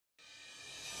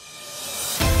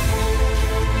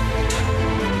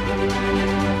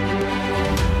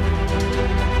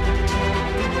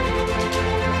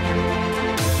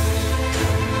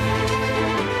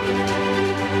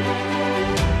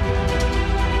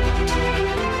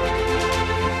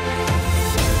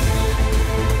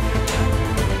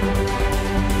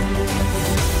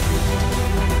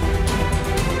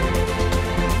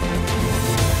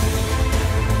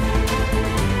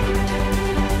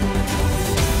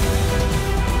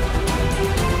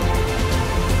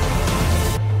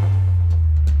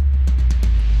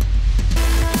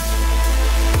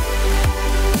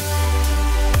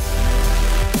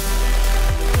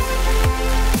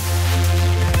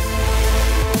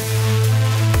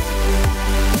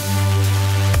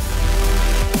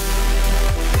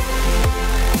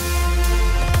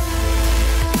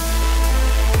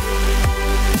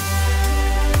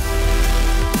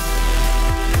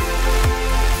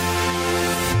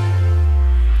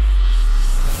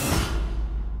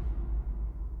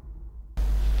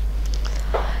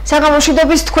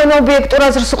საგამოშვიდობის თქვენ ობიექტურ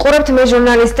აზრს უყურებთ, მე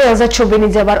ჟურნალისტი ელზა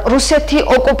ჩუბინიძე ვარ. რუსეთი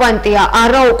ოკუპანტია,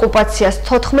 არა ოკუპაციას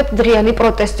 14 დღიანი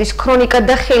პროტესტის ქრონიკა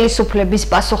და ხელისუფლების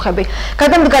პასუხები.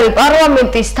 გადამდგარი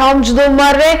პარლამენტის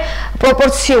თავმჯდომარე,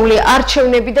 პროპორციული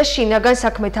არჩევნები და შინაგან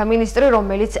საქმეთა მინისტრი,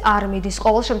 რომელიც არ მიდის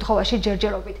ყოველ შემთხვევაში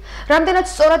ჯერჯერობით. რამდენად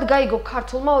სწორად გაიგო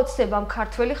ქართულმა ოცნებამ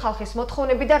ქართველი ხალხის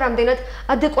მოთხოვნები და რამდენად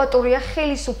ადეკვატურია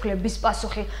ხელისუფლების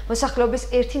პასუხი. მოსახლეობის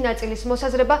ერთი ნაწილის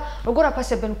მოსაზრება, როგორ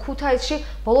აფასებენ ქუთაისში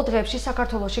ბოლო დღეებში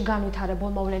საქართველოში განვითარებულ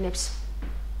მოვლენებს.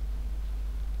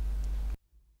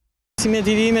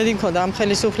 დიდი იმედი მქონდა ამ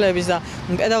ხელისუფლების და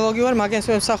პედაგოგი ვარ, მაგენს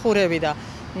ვემსახურები და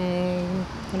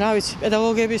რა ვიცი,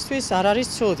 პედაგოგებისთვის არ არის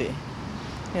ცუდი.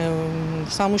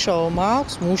 სამუშაო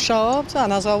მაქვს, მუშაობ და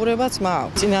ანაზღაურებაც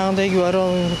მაქვს. წინააღმდეგი ვარ,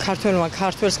 რომ ქართველმა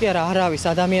ქართველს კი არა არავის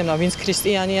ადამიანმა, ვინც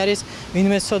ქრისტიანი არის,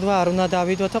 ვინმე ცოდვა არ უნდა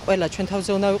დავიდოთ და ყველა ჩვენ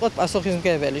თავზე უნდა ვიყოთ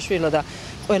პასუხისმგებელი შვილო და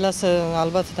ყველას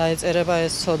ალბათ დაეწერება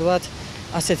ეს ცოდვათ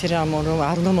ასეთი რამ რომ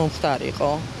არ უნდა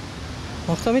მომხდარიყო.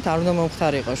 მოხდომით არ უნდა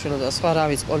მომხდარიყო შვილო და სხვა რა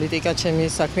ვიცი, პოლიტიკა ჩემი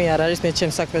საქმე არ არის, მე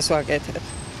ჩემს საქმეს ვაკეთებ.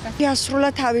 იასრულა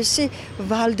თავისი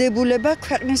ვალდებულება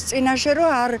ქვეყნის წინაშე, რომ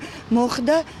არ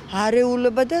მოხდა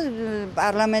არეულობა და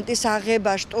პარლამენტის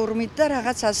აღება შტორმით და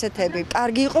რაღაც ასეთები.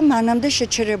 კარგი იყო მანამდე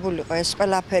შეჩერებულიყო ეს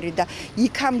ყველაფერი და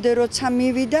იქამდე როცა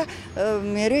მივიდა,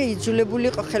 მე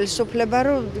იძულებულიყო ხელისუფლება,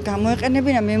 რომ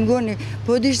გამოეყენებინა. მე მგონი,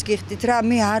 ბოდიშს გიხდით რა,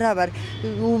 მე არა ვარ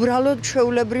უბრალოდ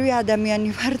ჩვეულებრივი ადამიანი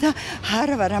ვარ და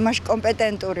არა ვარ ამაში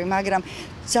კომპეტენტური, მაგრამ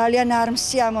ძალიან არ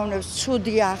მსიამოვნებს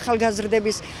ცუდია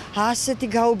ახალგაზრდების ასეთი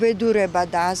გაუბედურება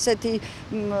და ასეთი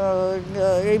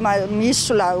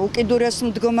მისვლა უკიდურეს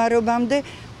მდგომარეობამდე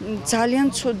ძალიან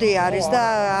ცუდი არის და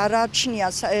არ აჩნია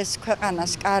ეს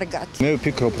ქვეყანას კარგად. მე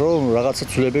ვფიქრობ, რომ რაღაცა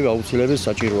ცვლილებები აუცილებლად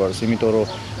საჭირო არის, იმიტომ რომ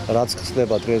რაც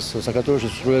ხდება დღეს საქართველოში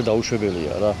სრულიად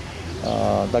დაუშვებელია რა.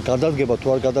 და გადადგება თუ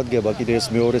არ გადადგება კიდე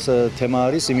ეს მეორე თემა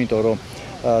არის, იმიტომ რომ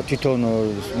თვითონ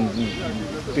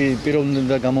პიროვნებიდან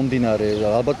და გამომდინარე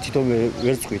ალბათ თვითონ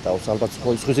ვერ წვიტავს, ალბათ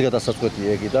სხვისი გადასაწყვეტია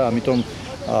იგი და ამიტომ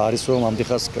არის რომ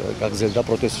ამდიხას გაგზელდა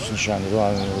პროტესტის ნიშანი,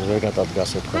 რომ ვერ გადადგას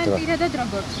ეთქვა რა. პირადად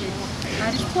როგორ ხდება?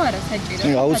 არის თუ არა საჭირო?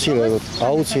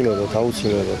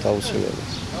 აუცილებლად.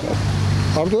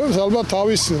 ქართველებს ალბათ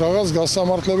თავის რაღაც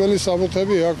გასამართლებელი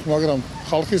საბუთები აქვს, მაგრამ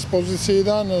ხალხის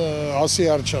პოზიციიდან ასე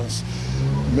არ ჩანს.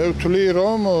 მე ვთვლი,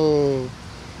 რომ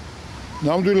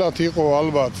ნამდვილად იყო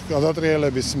ალბათ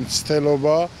გადატრიალების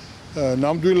მცდელობა,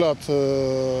 ნამდვილად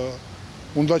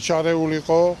უნდა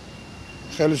ჩარეულიყო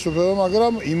ხელისუფლება,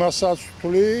 მაგრამ იმასაც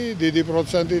ვთვლი დიდი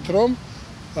პროცენტით, რომ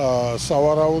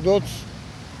სავარაუდოდ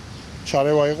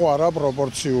ჩარევა იყო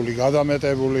არაპროპორციული,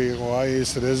 გადამეტებული იყო აი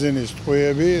ეს რეზინის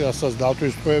ტყვიები, რასაც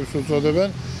დათვის ტყვიებს უწოდებენ,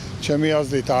 ჩემი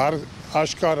აზრით არ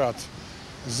აშკარად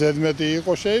ზედმეტი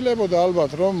იყო, შეიძლება და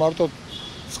ალბათ რომ მარტო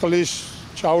წყლის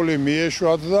ჩავლი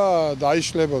მიეშვათ და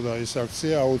დაიშლებოდა ის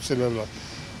აქცია აუცილებლად.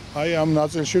 აი ამ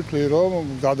ნაწილში ვთვლი, რომ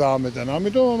გადაამეტენ.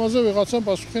 ამიტომ ამაზე ვიღაცამ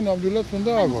პასუხი ნამდვილად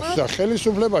უნდა აგოს. და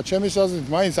ხელისუფლება ჩემის აზრით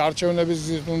მაინც არჩევნების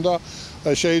გზით უნდა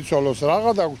შეიცვალოს.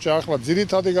 რაღა დაგვრჩა ახლა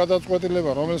ძირითადი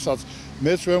გადაწყვეტილება, რომელსაც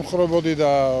მეც ვემხრობოდი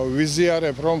და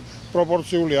ვიზიარებ, რომ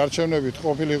პროპორციული არჩევნებით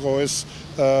ყოფილიყო ეს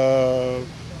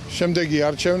შემდეგი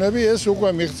არჩევნები, ეს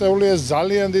უკვე მიღწეული, ეს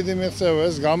ძალიან დიდი მიღწევა,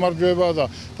 ეს გამარჯვება და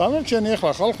დანარჩენი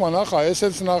ახლა ხალხმა ნახა,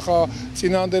 ესეც ნახა,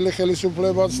 წინანდელი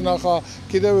ხელისუფლებაც ნახა,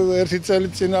 კიდევ ერთი წელი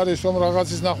წინ არის, რომ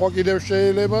რაღაცის ნახვა კიდევ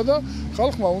შეიძლება და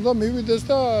ხალხმა უნდა მივიდეს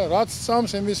და რაც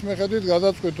წამს იმის მიხედვით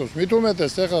გადაწყვიტოს. მით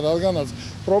უმეტეს ახლა რადგანაც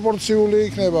პროპორციული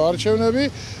იქნება არჩევნები,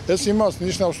 ეს იმას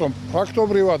ნიშნავს, რომ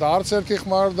ფაქტობრივად არც ერთი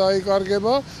ხმა არ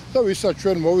დაიკარგება და ვისაც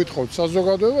ჩვენ მოვითხოვთ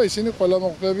საზოგადოება, ისინი ყველა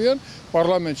მოხვდებიან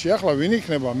პარლამენტში. ახლა ვინ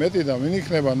იქნება მეტი და ვინ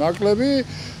იქნება ნაკლები,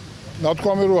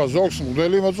 ნათქვამი როა ზოგს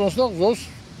მღვდელი მოწონს და ზოგს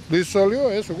ლისოლიო,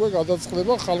 ეს უკვე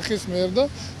გადაწყდება ხალხის მიერ და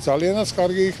ძალიანაც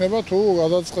კარგი იქნება თუ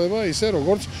გადაწყდება ისე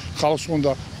როგორც ხალხს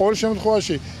უნდა. ყოველ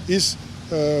შემთხვევაში ის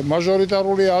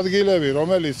მაჟორიტარული ადგილები,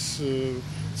 რომელიც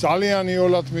ძალიან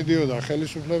იოლად მიდიოდა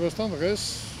ხელისუფლებასთან, დღეს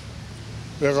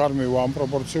ვეღარ მივა ამ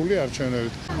პროპორციული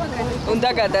არჩევნებით. უნდა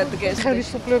გადადგეს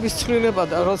ხელისუფლების ცვლილება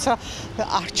და როცა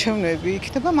არჩევნები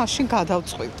იქნება, მაშინ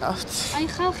გადავწყვიტავთ. აი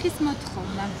ხალხის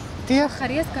მოთხოვნა. დიახ,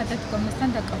 ხარიას გადადგომასთან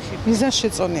დაკავშირებით.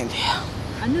 მიზანშეწონილია.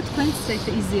 ანუ თქვენც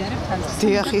იზიარებთ აზრს.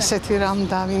 დიახ, ისეთი რამ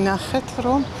დავინახეთ,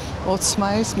 რომ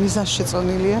ოცმაის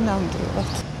მიზანშეწონილია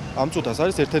ნამდვილად. ამ წუთას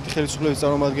არის ერთ-ერთი ხელისუფლების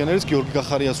წარმომადგენლის გიორგი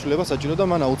გახარიაშვილება საჭირო და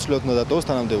მან აუცილებლად უნდა დატოვოს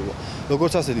თანამდებობა.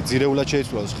 როგორც ასეთი ძირეულად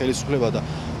შეიცვლოს ხელისუფლება და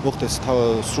მოხდეს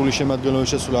სრული შემადგენლობის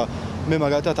შესვლა, მე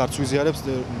მაგალითად არც ვიზიარებს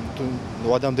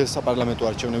ვადამდელ საპარლამენტო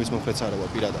არჩევნების მომხდარობა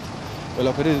პირადად.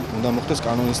 ყველაფერი უნდა მოხდეს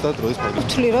კანონის და დროის ფარგლებში.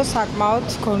 ვთვლი, რომ საკმაოდ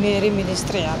გონიერი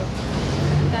მინისტრი არის.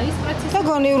 და ის პროცესი და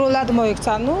გონივრულად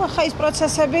მოიქცა. ნუ ახლა ის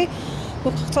პროცესები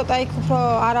ცოტა იქ უფრო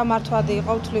არამართვადი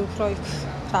იყო, ვთვლი უფრო იქ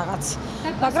რაღაც.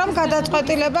 მაგრამ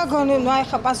გადაწყვეტილება გონი, ნუ აი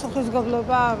ხა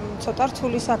პასუხისგებლობა ცოტა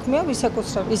რთული საქმეა,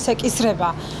 ვისეკისრება.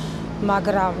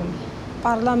 მაგრამ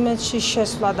პარლამენტში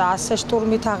შესვლა და ასე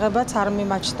შტურმით აღებაც არ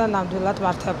მიმაჩნდა ნამდვილად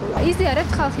მართებულად.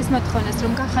 იზიარებთ ხალხის მოთხოვნას,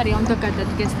 რომ გახარია უნდა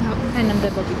გადადგეს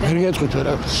თანამდებობიდან. ვერ გეტყვით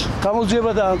ვერაფერს.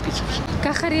 გამოძიება და ამტკიცებს.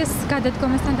 გახარიას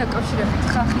გადადგომასთან დაკავშირებით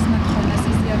ხალხის მოთხოვნას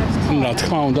იზიარებთ? რა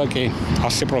თქმა უნდა, კი,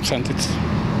 100%-ით.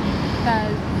 და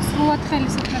სრულად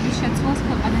ხელისუფლების შეცვლას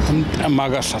ქვეყანაში.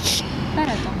 მაგასაც. და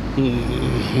რატომ?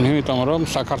 იმიტომ რომ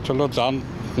საქართველოს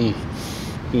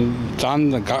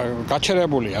ძალიან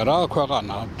გაჩერებულია რა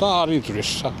ქვეყანა და არ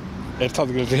იძლის ერთ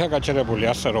ადგილზეა გაჩერებული,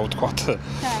 ასე რომ ვთქვათ.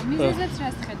 და მიზეზებს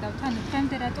რას ხედავთ? ანუ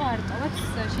დღემდე რატო არ ტოვეთ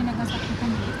შინაგან საქმეთა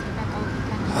მინისტრი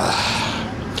დაკავებიდან?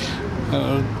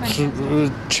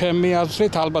 ჩემი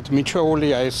აზრით ალბათ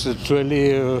მიჩვეულია ეს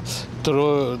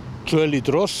ძველი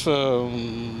დროს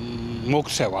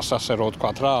მოქცევას, ასე რომ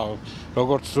ვთქვათ რა,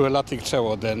 როგორც ძველად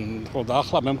იქცევოდნენ. ხო და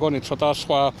ახლა მე მგონი ცოტა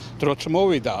სხვა დროც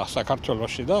მოვიდა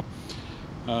საქართველოში და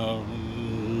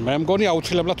მე მგონი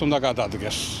აუცილებლად უნდა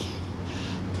გადადგეს.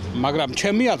 მაგრამ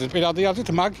ჩემი აზრით, პირადი აზრით,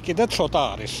 მაგ კიდე ცოტა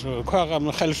არის.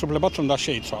 ქვეყანა ხელისუფლებაც უნდა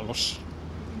შეიცვალოს.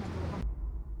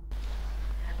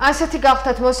 ასეთი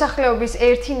გახდათ მოსახლეობის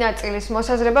ერთი ნაწილის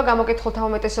მოსაზრება, გამოკითხულთა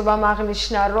უმეტესობამ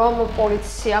აღნიშნა, რომ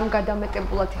პოლიციამ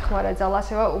გადამეტებულად იხმარა ძალა,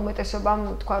 ასევე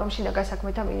უმეტესობამ თქვა, რომ შინაგან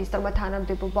საქმეთა მინისტრმა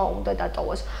თანამდებობა უნდა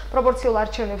დატოვოს. პროპორციულ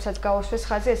არჩევნებსაც გაუსვეს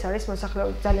ხაზი, ეს არის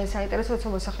მოსახლეობის ძალიან საინტერესო, როცა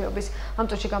მოსახლეობის ამ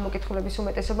წუთში გამოკითხულების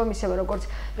უმეტესობამ, ისევე როგორც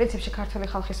პრინციპში ქართული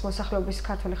ხალხის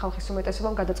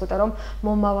უმეტესობამ გადაწყვეტა, რომ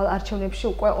მომავალ არჩევნებში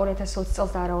უკვე 2020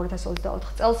 წელს და არა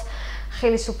 2024 წელს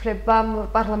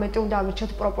ხელისუფლებამ პარლამენტი უნდა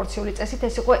ავირჩიოთ პროპორციული წესით.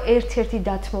 ეს იყო ერთ-ერთი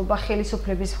დათმობა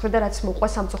ხელისუფლების მხრიდან, რაც მოყვა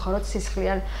სამწუხაროდ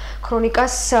სისხლიან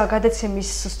ქრონიკას. გადაცემის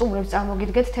სტუმრებს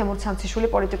წარმოგიდგენთ თემურ სამციშვილი,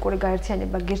 პოლიტიკური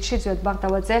გაერთიანება გირჩი, ზვიად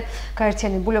ბაღდავაძე,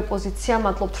 გაერთიანებული ოპოზიცია.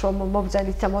 მადლობთ, რომ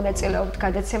მობრძანით და მონაწილეობთ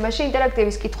გადაცემაში.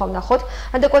 ინტერაქტივის კითხვა ვნახოთ.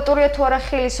 ადეკვატურია თუ არა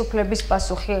ხელისუფლების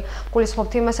პასუხი?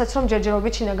 გულისხმობთ იმასაც, რომ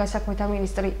ჯერჯერობით შინაგან საქმეთა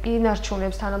მინისტრი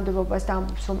ინარჩუნებს თანამდებობას და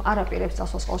ამბობს, რომ არ აპირებს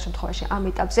წასვლას ყოველ შემთხვევაში ამ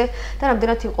ეტაპზე და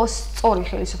რამდენად იყოს სწორი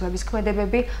ხელისუფლების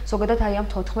ქმედებები, ზოგადად აი ამ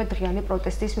 14 დღიანი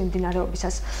პროტესტის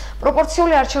მიმდინარეობისას.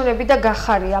 პროპორციული არჩევნები და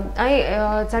გახარია. აი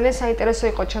ძალიან საინტერესო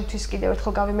იყო ჩემთვის კიდევ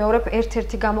ერთხელ გავიმეორებ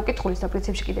ერთ-ერთი გამოკითხulis და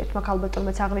პრინციპში კიდევ ერთმა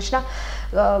ალბერტონმეც აღნიშნა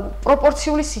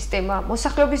პროპორციული სისტემა,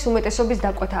 მოსახლეობის უმეტესობის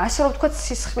დაკვეთა. ასე რომ ვთქვათ,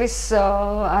 სისხლის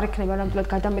არ იქნება ნამდვილად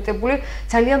გადამეტებული,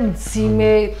 ძალიან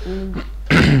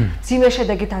მძიმე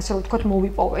შედეგით ასე რომ ვთქვათ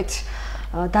მოვიპოვეთ.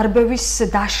 დარბევის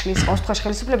დაშლის ყოველ შემთხვევაში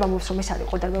ხელისუფლება მომს რომ ეს არ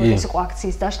იყო დარბევის ეს იყო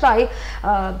აქციის დაშლა, აი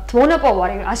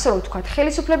მონოპოვარი, ასე რომ ვთქვათ,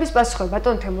 ხელისუფლების პასუხი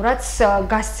ბატონ თემურაც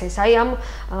გასცეს აი ამ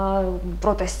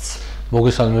პროტესტს.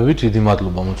 მოგესალმებით, დიდი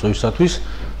მადლობა მოწვევისათვის.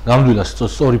 ნამდვილად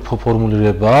სწორი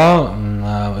ფორმულირებაა,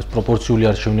 ეს პროპორციული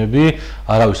არჩევნები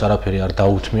არავის არაფერი არ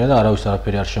დაუთმია და არავის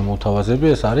არაფერი არ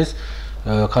შემოუთავაზებია, ეს არის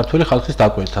ქართული ხალხის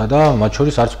დაკვეთა და მათ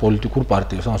შორის არც პოლიტიკურ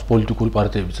პარტიებს, ამას პოლიტიკური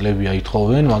პარტიები წლებია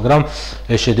ითხოვენ, მაგრამ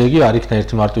ეს შედეგი არ იქნა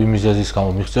ერთი მარტივი მიზეზის გამო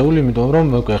მიღწეული, იმიტომ რომ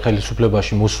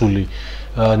ხელისუფლებაში მოსული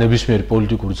ნებისმიერი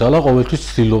პოლიტიკური ძალა ყოველთვის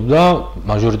ცდილობდა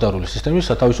მაჟორიტარული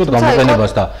სისტემის სათავისოდ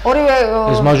გამოყენებას და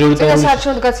ეს მაჟორიტარული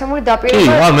საარჩევნოდ გაცემული დაპირება.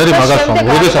 კი, მე მაგას ვამბობ,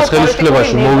 როდესაც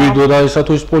ხელისუფლებაში მოვიდოდა ეს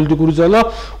სათავის პოლიტიკური ძალა,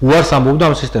 უარს ამბობდა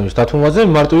ამ სისტემის დათმობაზე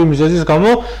მარტივი მიზეზის გამო,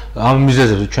 ამ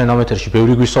მიზეზებზე ჩვენ ამ ეთერში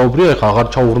ბევრი გვისაუბრია, ეხლა აღარ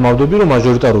ჩაუღრმავდები, რომ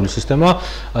მაჟორიტარული სისტემა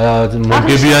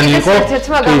მომგებიანი იყო,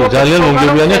 კი, ძალიან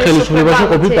მომგებიანი ხელისუფლებაში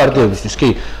ყოფილი პარტიებისთვის,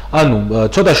 კი. ანუ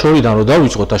ცოტა შორიდან რომ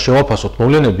დავიწყოთ და შევაფასოთ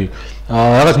მოვლენები,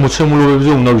 რაღაც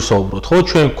მოცემულობებზე უნდა ვისაუბროთ, ხო?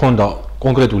 ჩვენ გქონდა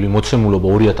კონკრეტული მოცემულობა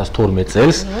 2012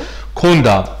 წელს,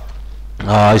 გქონდა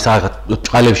ეს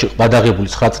წყალებში გადაღებული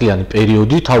 9 წლიანი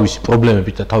პერიოდი თავისი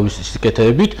პრობლემებით და თავისი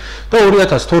სიკეთეებით და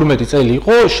 2012 წელი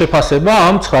იყო შეფასება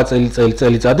ამ 9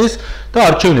 წელიწადის და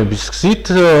არჩევნების გზით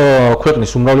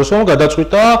ქვეყნის უმრავლესობამ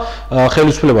გადაწყვიტა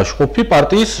ხელისუფლებაში ყოფი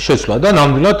პარტიის შეცვლა და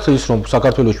ნამდვილად ის რომ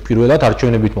საქართველოში პირველად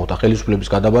არჩევნებით მოხდა ხელისუფლების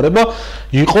გადაბარება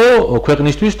იყო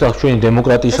ქვეყნისთვის და ჩვენი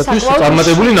დემოკრატიისათვის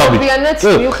წარმატებული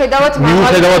ნაბიჯი. მიუხედავად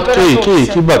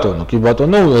კი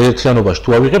ბატონო, ერთიანობაში თუ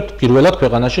ავიღებთ პირველად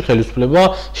ქვეყანაში ხელისუფლება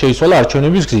შეიცვალა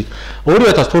არჩევნების გზით.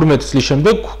 2012 წლის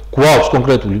შემდეგ გვაქვს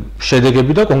კონკრეტული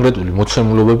შედეგები და კონკრეტული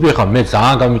მოცემულობები. ეხლა მე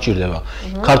ძალიან გამიჭირდება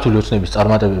ქართული ოცნების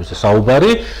წარმატებებზე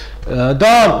საუბარი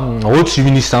და 20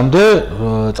 ივნისამდე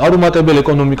წარუმატებელ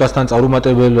ეკონომიკასთან,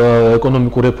 წარუმატებელ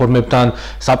ეკონომიკურ რეფორმებთან,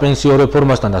 საპენსიო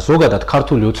რეფორმასთან და ზოგადად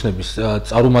ქართული ოცნების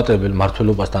წარუმატებელ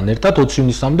მმართველობასთან ერთად 20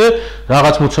 ივნისამდე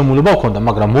რაღაც მოცემულობა ჰქონდა,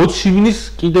 მაგრამ 20 ივნის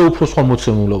კიდევ უფრო სხვა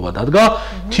მოცემულობა დადგა,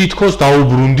 თითქოს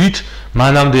დაუბრუნდით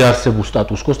მანამდე არსებულ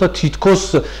სტატუს-კოს და თითქოს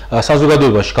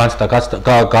საზოგადოებაში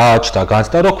გააჩნდა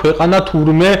განცდა, რომ ქვეყანა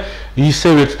თურმე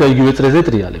ისევ ერთ და იგივე წრეზე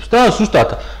ტრიალებს და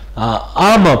ზუსტად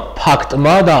ამ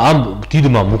ფაქტმა და ამ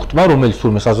დიდმა მუხტმა, რომელიც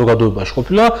თურმე საზოგადოებაში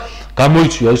ყოფილა,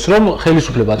 გამოიწვია ის, რომ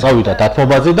ხელისუფლება წავიდა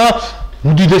დათმობაზე და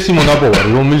უდიდესი მონაპოვარი,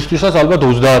 რომელისთვისაც ალბათ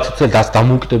 30 წელს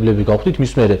დამოუკიდებლები გავხდით,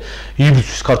 მის მერე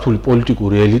იბრძვის ქართული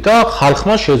პოლიტიკური ელიტა,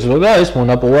 ხალხმა შეძლო და ეს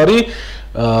მონაპოვარი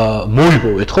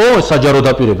მოიპოვეთ, ხო? საჯარო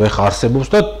დაპირება ეხა არსებობს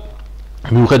და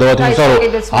მიუხედავად იმისა, რომ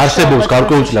არსებობს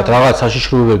გარკვეულწილად რაღაც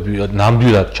საშიშროებები,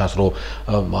 ნამდვილად ჩანს, რომ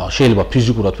შეიძლება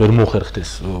ფიზიკურად ვერ მოხერხდეს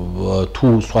თუ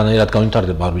სხვანაირად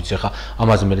განვითარდება, არ ვიცი, ხა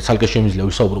ამაზე მე ცალკე შემიძლია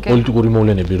ვისაუბრო პოლიტიკური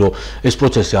მოვლენები, რომ ეს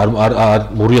პროცესი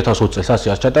 2020 წელს ასე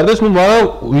არ ჩატარდეს, ნუ მაგრამ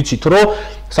ვიცით, რომ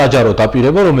საჯარო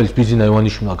დაპირება, რომელიც ბიზინა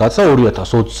ივანიშვილმა გაცა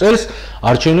 2020 წელს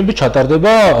არჩევნები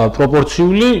ჩატარდება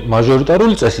პროპორციული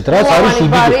მაჟორიტარული წესით, რაც არის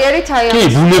კი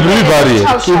ბუნებრივი ბარიერი.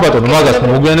 კი ბატონო, მაგას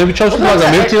მოგვიანებით ჩავსვით,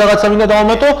 მაგრამ ერთი რაღაცა მინდა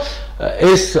დავამატო,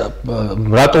 ეს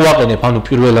რატო ვაყენებ ანუ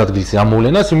პირველ ადგილზე ამ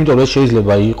მოვლენას, იმიტომ რომ ეს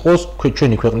შეიძლება იყოს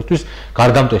ჩვენი ქვეყნისთვის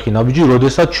გარდამტეხი ნაბიჯი,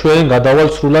 როდესაც ჩვენ გადავალ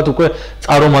სრულად უკვე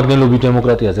წარმომადგენლობით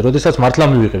დემოკრატიაზე, როდესაც მართლა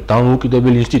მივიღებთ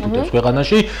დამოუკიდებელ ინსტიტუტებს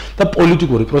ქვეყანაში და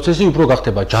პოლიტიკური პროცესი უფრო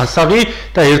გახდება ჯანსაღი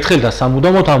და ერთხელ და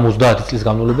სამუდამოდ ამ 30 წლის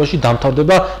განმავლობაში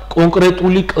დამთავრდება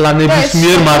კონკრეტული კლანების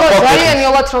მიერ მართვა. ძალიან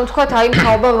იოლად რომ თქვათ, აი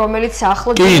მთავრობამ, რომელიც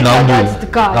ახლად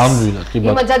დგას. ნამდვილად, კი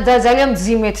ბატონო. იმასაც ძალიან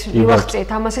მძიმედ მივახციეთ,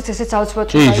 ამასაც ესეც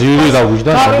აუცილებლად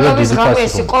გავიჟდა გავლენის ღამე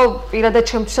ეს იყო პირადად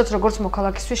ჩემთვისაც როგორც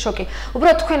მოქალაქისთვის შოკი.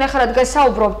 უბრალოდ თქვენ ახლა რადგან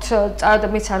საუბრობთ,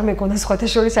 მეც არ მეგონა სხვათა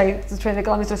შორის, აი ჩვენ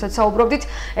რეკლამის დროსაც საუბრობდით,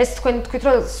 ეს თქვენ თქვით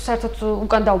რომ საერთოდ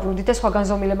უკან დაუბრუნდით და სხვა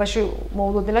განზომილებაში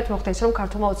მოულოდნელად მოხდა ის რომ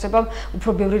ქართულმა ოცნებამ უფრო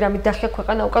ბევრი რამით დახია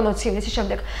ქვეყანა უკან 20 ივნისის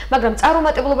შემდეგ. მაგრამ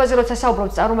წარუმატებლობაზე როცა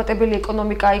საუბრობთ, წარუმატებელი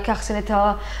ეკონომიკა, იქ ახსენეთ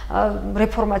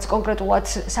რეფორმაც კონკრეტულად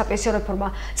საპენსიო რეფორმა.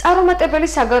 წარუმატებელი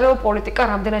საგარეო პოლიტიკა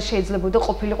რამდენად შეიძლებოდა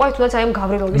ყოფილიყო აი თუნდაც აი ამ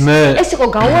გავრილოვის. ეს იყო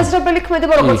გაუაზრებელი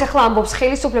ქმედება, როგორც ახლა ამბობს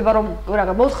ხელისუფლება, რომ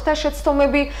რაღა მოხდა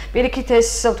შეცდომები, პირიქით ეს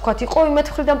ვთქვათ იყო იმათ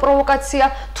მხრიდან პროვოკაცია,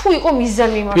 თუ იყო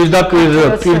მიზანი მიმართული.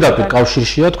 პირდაპირ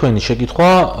კავშირშია თქვენი შეკითხვა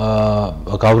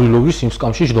გავრილოვის იმ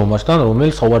სკამში ჯდომასთან,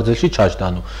 რომელიც სავარძელში ჩაჯდა.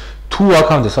 ანუ თუ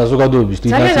აქამდე საზოგადოების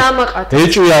დიდას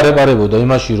ეჭვი არ ეპარებოდა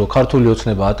იმაში, რომ ქართული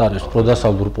ოცნება ატარებს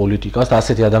პროდასავლურ პოლიტიკას და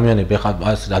ასეთი ადამიანები ახლა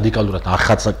რადიკალურად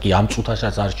ახაცა კი ამ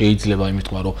წუთაშიც არ შეიძლება იმით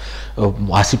თქვა, რომ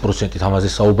 100%-ით ამაზე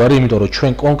საუბარი, იმიტომ რომ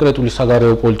ჩვენ კონკრეტული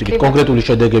საგარეო პოლიტიკით, კონკრეტული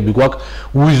შედეგები გვაქვს,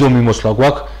 უიზო მიმოსვლა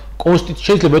გვაქვს.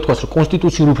 შეიძლება ითქვას, რომ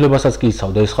კონსტიტუციურ უფლებასაც კი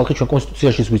იცავდა ეს ხალხი, ჩვენ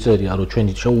კონსტიტუციაშიც ვიწერია, რომ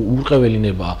ჩვენი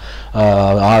ურყეველინება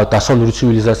დასავლური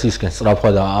ცივილიზაციისკენ სწრაფვა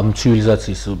და ამ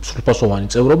ცივილიზაციის სრულფასოვანი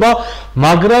წევრობა,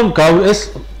 მაგრამ ეს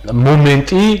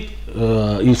მომენტი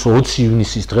ის 20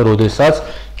 ივნისის დღე, როდესაც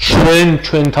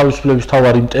ჩვენ თავისუფლების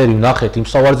მთავარი მტერი ვნახეთ იმ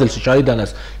სავარძელში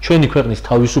ჩაიდანას ჩვენი ქვეყნის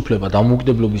თავისუფლება და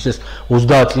დამოუკიდებლობის ეს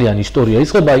 30 წლიანი ისტორია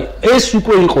იწყება, ეს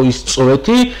უკვე იყო ის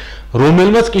წვეთი,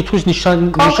 რომელმაც კითხვის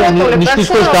ნიშნის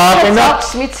დააყენა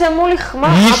მიცემული ხმა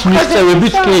ის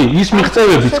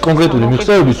მიღწევებიც კონკრეტული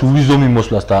მიღწევების უვიზო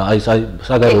მიმოსვლას და აი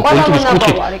საგარეო პოლიტიკის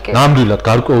კუთხით ნამდვილად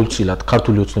გარკვეულწილად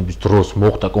ქართული ოცნების დროს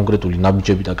მოხდა კონკრეტული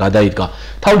ნაბიჯები და გადაიდგა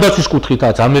თავდაცვის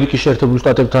კუთხითაც ამერიკის შეერთებული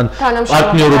შტატებთან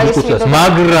პარტნიორობის კუთხით,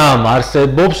 მაგრამ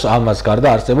არსებობს ამას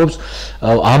გარდა არსებობს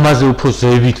ამაზე უფრო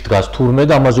ზევით დგას თურმე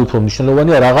და ამაზე უფრო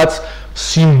მნიშვნელოვანია რაღაც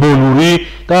სიმბოლური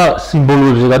და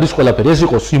სიმბოლოებზე გადის ყველაფერი. ეს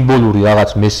იყო სიმბოლური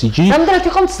რაღაც მესიჯი. რამდენად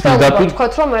იყო მცდელობა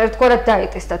ვთქვათ, რომ ერთგვარად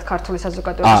დაეტესტათ ქართული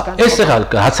საზოგადოებისგან. ეს ახლა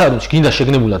რაც არის, გინდა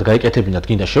შეგნებულად გაიკეთებინათ,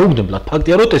 გინდა შეუგდებლად,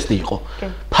 ფაქტია რომ ტესტი იყო.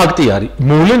 ფაქტი არის,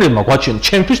 მოვლენებმა გვაჩვენა,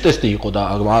 ჩემთვის ტესტი იყო და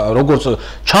როგორც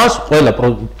ჩანს, ყველა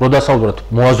პროდასავლურად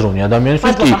მოაზროვნე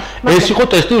ადამიანისთვის კი ეს იყო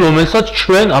ტესტი, რომელსაც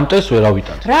ჩვენ ამ ტესტს ვერ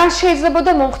ავიტანთ. რა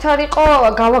შეიძლებოდა მომხდარიყო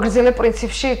გავაგრძელებ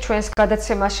პრინციპში ჩვენს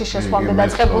გადაცემაში შესვლამდე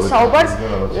დაწყებულ საუბარს?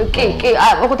 კი,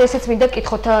 ოღონდ ესეც მინდა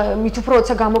გკითხოთ, მით უფრო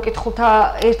როცა გამოკითხულთა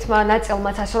ერთმა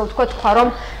ნაწილმაც ასე რომ ვთქვათ, თქვა რომ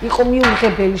იყო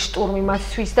მიუღებელი შტურმი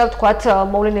მათთვის და ვთქვათ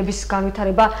მოვლენების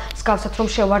განვითარება მსგავსად რომ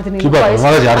შევარდნილიყო ეს.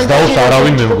 მაგაზე არც დაუს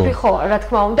არავინ მე მგონი. ხო, რა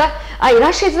თქმა უნდა. აი,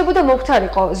 რა შეიძლებოდა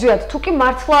მომხდარიყო? ზუსტად, თუ კი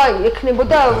მართლა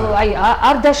ექნებოდა, აი,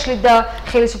 არ დაშლიდა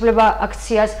ხელისუფლება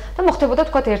აქციას და მოხდებოდა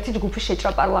ვთქვათ ერთი ჯგუფის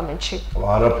შეჭრა პარლამენტში.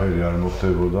 არაფერი არ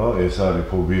მოხდებოდა, ეს არის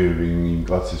ფობიები იმ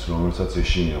კაცის, რომელსაც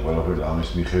ეშინია ყველაფერი ამის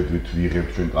მიხედვით ვიღებთ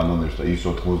ჩვენ კანონებს და ის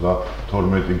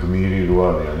 92 გმირი რო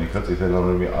არიან იქა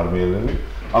წითელარმები არმიელები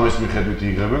ამის მიხედვით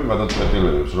იღებენ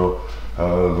გადაწყვეტილებებს რომ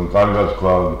კარგად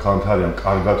თქვა კანთარიამ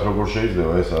კარგად როგორ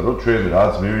შეიძლება ესა რომ ჩვენ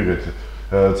რაც მივიღეთ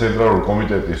ცენტრალური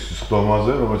კომიტეტის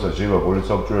სხდომაზე რომელსაც შეიძლება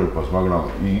პოლიცია ვქოს მაგრამ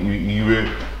იგივე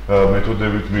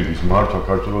მეთოდებით მიდის მართვა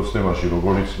ქართულ ოცნებაში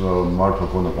როგორიც მართვა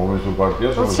ქონდა კომუნისტურ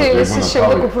პარტიას რომელსაც ეგუნა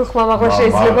შემდეგ უფრო ხმამაღლა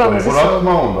შეიძლება ამაზე რა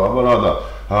თქმა უნდა აბა რა და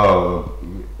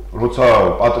როცა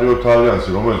პატრიოტთა ალიანსი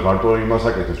რომელიც მარტო იმას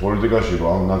აკეთებს პოლიტიკაში რომ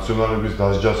ამ ნაციონალების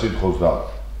დასჯას ითხოვს და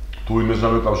თუ იმეს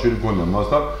რამე კავშირი ქონდა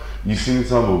მასთან ისინიც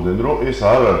ამბობდნენ, რომ ეს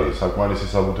არ არის საკმარისი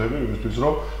საბუთები იმისთვის,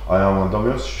 რომ აი ამ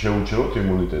ადამიანს შეუჩეროთ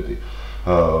იმუნიტეტი.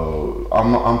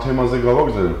 ამ თემაზე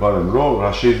გავაგზავნებ, მაგრამ რომ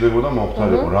რა შეიძლება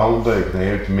მომხდარიყო, რა უნდა ექნა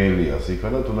ერთ მელიას იქა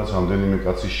და თუნდაც რამდენიმე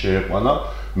კაცი შეეყვანა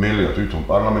მელია თვითონ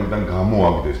პარლამენტიდან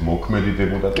გამოაგდეს მოქმედი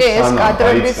დეპუტატი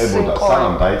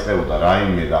სანამ დაიწყებოდა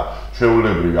რაიმე და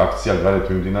ჩვეულებრივი აქცია გარეთ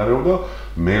მიმდინარეობდა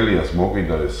მელიას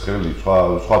მოკიდა ეს ხელი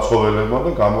სხვა ცხოველებმა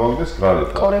და გამოაგდეს გარეთ.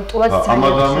 ამ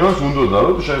ადამიანს უნდოდა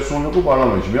რომ შესულიყო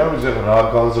პარლამენტში. მე არ ვიცი რა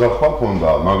განზრახვა ქონდა,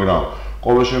 მაგრამ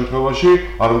ყოველ შემთხვევაში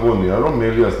არ მგონია რომ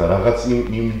მელიას და რაღაც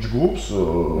იმ ჯგუფს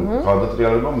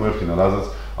გადატრიალება მოეხდინა, რაზეც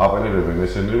აპელირებენ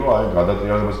ესენი რომ აი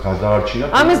გადატრიალებას გადაარჩინათ.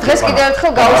 ამის დღეს კიდევ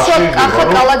ერთხელ გავუსვათ კახა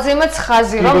კალაძემაც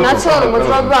ხაზი რომ ნაციონალური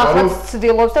მოძრაობა ახაც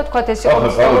ცდილობს და თქვათ ეს იყო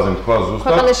კალაძემ თქვა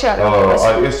ზუსტად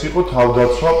აი ეს იყო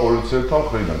თავდაცვა პოლიციელთა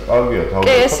მხრიდან. კარგია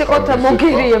თავდაცვა. ეს იყო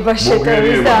მოგერიება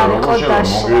შეტევის და არ იყო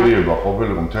დაშლა. მოგერიება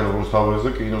ყოფილიყო მთელ რუსთაველზე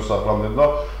კინოსახლამდე და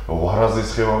ვარაზის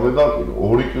ხევამდე და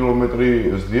 2 კილომეტრი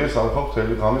ზდიე სამხალხო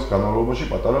მთელი ღამის განმავლობაში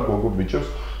პატარა გოგო ბიჭებს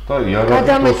და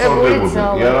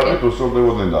იარაღით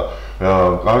უსწორდებოდნენ და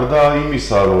გარდა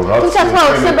იმისა რომ რაც თუმცა ახლა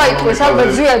უცნება ითქვეს ალბათ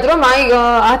ზიად რომ აი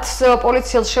 10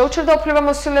 პოლიციელს შეუჩერდა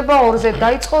უფლებამოსილება 2-ზე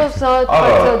დაიწყო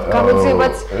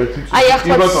გამოძიებაც აი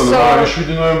ახლა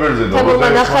 7 ნოემბერზე და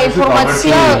ნახა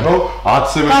ინფორმაცია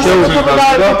 10-ზე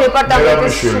შეუჩერდა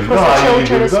დეპარტამენტის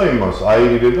შეუჩერდა იმას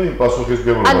აირიდა იმ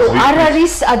პასუხისმგებლობას ანუ არ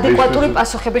არის ადეკვატური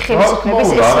პასუხები ხელისუფლების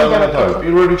ეს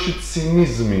პირველ რიგში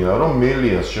ცინიზმია რომ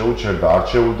მელიას შეუჩერდა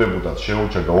არჩეულ დეპუტატს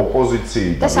შეუჩერდა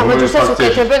ოპოზიციიდან და სამაჯურსაც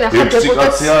უკეთებენ ახლა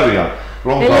დეპუტატი არიან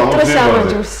რომ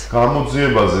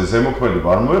გამოძიებაზე ზემოქმედება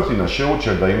არ მოეხდინა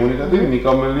შეუჩერდა იმუნიტეტი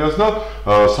ნიკამელიას და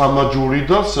სამაჯური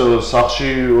და სახში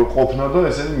ყოფნა და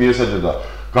ესენი მიესაჯა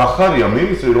გახარია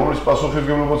მინისტრი რომლის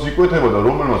პასუხისმგებლობას იკვეთებოდა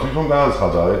რომელმაც თვითონ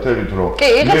განაცხადა ეთერით რომ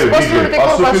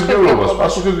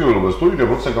პასუხისმგებლობას თუ იგებ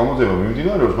როცა გამოძიება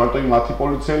მიმდინარეობს მარტო იმ 10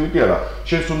 პოლიციელი კი არა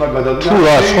შენს უნდა გადადგა თუ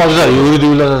რა სხვა გზა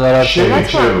იურიდიულად არ არის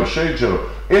შეიძლება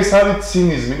ეს არის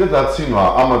ცინიზმი და დაცინვა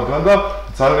ამათგან და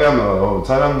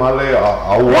ძალიან მალე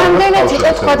აუვარდა რამდენად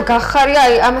იყო თქვა გახარია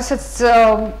აი ამასაც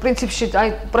პრინციპში აი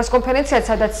პრესკონფერენციაც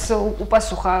სადაც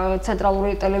უპასუხა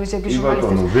ცენტრალური ტელევიზიის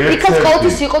ჟურნალისტებს იქაც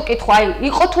ყოველთვის იყო კითხვა აი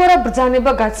იყო თუ არა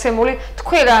ბრძანება გაცემული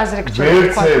თქვენ რა აზრი გჭირდება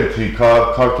ვერც ერთი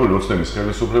ქართული ოცნების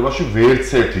ხელისუფლებაში ვერც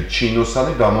ერთი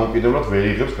ჩინოსანი დამოუკიდებლად ვერ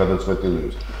იღებს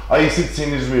გადაწყვეტილებებს აი ისიც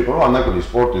ცინიზმი იყო რომ ანაკლი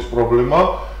სპორტის პრობლემა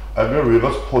აგერ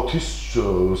ვიღაც ფოთის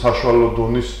საშუალო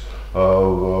დონის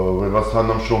ვიღაც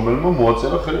თანამშრომელმა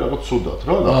მოაწერა ხელი რაღაც ცუდად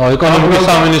რა და ეკონომიკის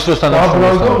სამინისტროს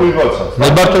თანამშრომელს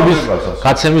ნებართობის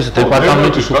გაცემის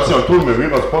დეპარტამენტის უკაცრავ თურმე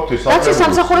ვიღაც ფოთის საკითხი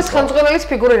სამსახურის ხელმძღვანელის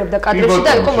ფიგურირებდა კადრებში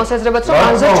და იყო მოსაზრებაც რომ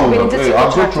ანზორ ჩუბინიძეც იყო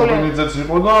ჩართული ჩუბინიძეც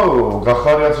იყო და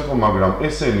გახარიაც იყო მაგრამ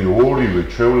ესენი ორივე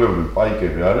ჩვეულებრივი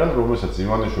პაიკები არიან რომელსაც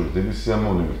ივანიშვილის დედის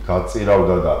სიამოვნებით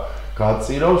გაწირავდა და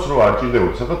გაწირავს რომ არ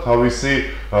ჭირდებოდა საერთოდ თავისი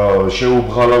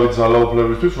შეუბღალავი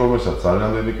ძალაუფლებისთვის რომელსაც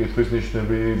ძალიან დიდი კითხვის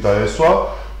ნიშნები დაესვა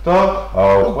და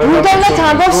ყველაფერს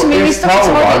ამბობს მინისტრიც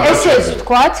მოდი ესეც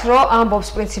ვთქვათ რომ ამბობს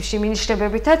პრინციპში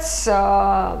მინიშნებებითაც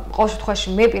ყოველ შემთხვევაში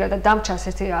მე პირადად დამჩას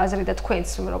ერთი აზრი და თქვენც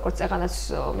როგორც წეღანაც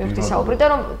მივხვდი საუბრი და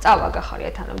რომ წავა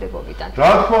გახარია თანამდებობიდან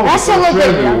რა თქმა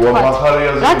უნდა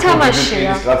გახარიაზე რა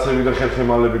თამაშია კაცები და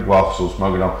ხერხემალები გვახსოვს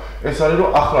მაგრამ ეს არის რომ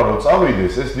ახლა რომ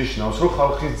წავიდეს ეს ნიშნავს რომ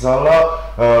ხალხის ძალა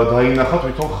დაინახა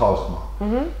თვითონ ხალხმა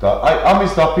და აი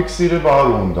ამის დაფიქსირება არ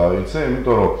უნდა იცი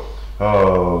იმიტომ რომ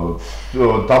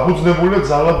დაფუძნებულია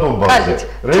ძალადობაზე.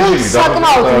 რეჟიმი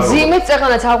საკმაოდ ძიმეთ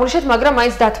წეღანაც აღვნიშნეთ, მაგრამ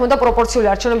მაინც დათმოდა პროპორციული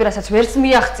არჩევნები, რასაც ვერც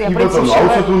მიაღწია პრინციპში.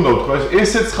 აუცილებლად უნდა ვთქვა,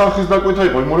 ესეც ხალხის დაკვეთა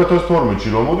იყო 2012-ში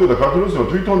რომ მოდიოდა ქართულში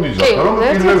თვითონ იძახა, რომ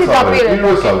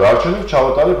პირველსავე არჩევნებს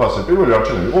ჩავატარებ ასე. პირველი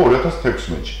არჩევნები იყო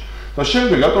 2016-ში. და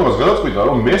შემდეგ რატომაც გადაწყვიტა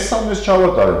რომ მესამეს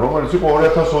ჩავატარებ, რომელიც იყო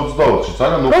 2024-ში,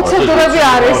 ძალიან უყვარს. პროცედურები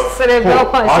არ ესწრება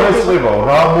ასე. არ ესწრება,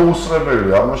 რა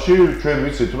მოუსწრებელია ამაში, ჩვენ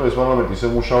ვიცით რომ ეს პარლამენტი ისე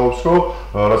მუშაობს, რომ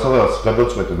რასაც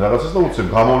გადაწყვეტენ რაღაცას და უცებ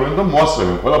გამოვლენ და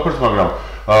მოასწრებენ ყველაფერს, მაგრამ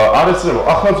არ ესწრება,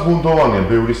 ახალ გუნდოვანია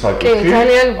ბევრი საკითხი.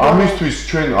 ამისთვის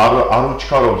ჩვენ არ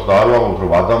უჩქარავთ და არ ვამბობთ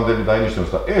რომ ადამიანები დაინიშნოს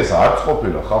და ეს არც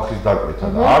ყოფილა ხალხის დაკვეთა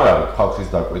და არ არის ხალხის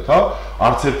დაკვეთა,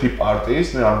 არც ერთი პარტიის,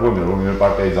 მე არ მგონია რომ იმ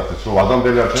პარტია იძახეს რომ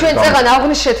ადამიანები არ ჩვენ წეღან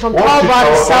აღვნიშნეთ რომ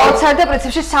თავარი საოცარ და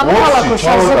პრინციპში სამოქალაქო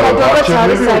საზოგადოებაც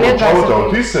არის ძალიან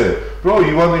გასაგები. ისე რომ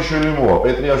ივანიშვილი მოვა,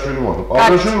 პეტრიაშვილი მოვა და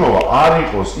პავლაშვილი მოვა არ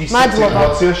იყოს ის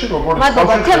სიტუაციაში როგორც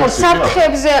მადლობა თემურ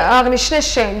საფრთხებზე აღნიშნე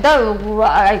შენ და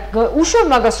აი უშუალოდ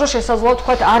მაგას რომ შესაძლოა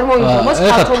თქვა არ მოინდომოს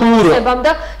ქართულობამ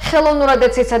და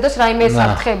ხელოვნურადაც ეცადოს რაიმე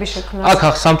საფრთხეები შექმნას. აქ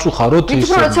სამწუხაროდ ის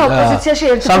როცა ოპოზიციაში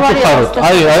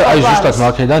ერთგვარია აი ზუსტად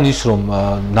მაგედან ის რომ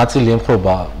ნაწილი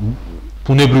ემხრობა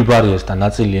ბუნებრივ ბარიერსთან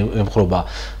ნაწილი ემხრობა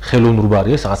ხელოვნურ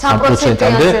ბარიერს, რაღაც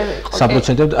 3%-ამდე,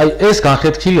 3%-ამდე. აი ეს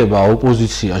განხეთქილება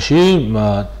ოპოზიციაში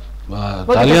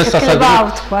ძალიან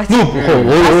სასაგებია. ნუ ხო,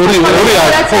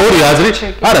 ორი აზრი.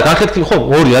 არა, განხეთქილი ხო,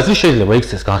 ორი აზრი შეიძლება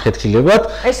იქცეს განხეთქილებად.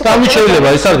 და ამით შეიძლება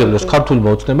ისარგებლოს ქართულმა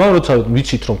ოცნებამ, როცა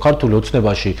ვიცით რომ ქართულ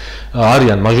ოცნებაში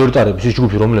არიან მაჟორიტარების ის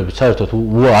ჯგუფი, რომლებიც საერთოდ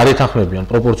არ ეთანხმებიან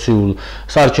პროპორციულ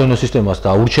საარჩევნო სისტემას და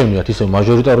ურჩევნიათ ისევ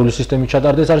მაჟორიტარული სისტემით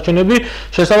ჩატარდეს არჩევნები,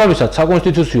 შესაბამისად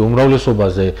საკონსტიტუციო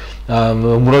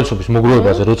უმრავლესობის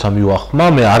მოგროვებაზე როცა მივახმა,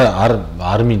 მე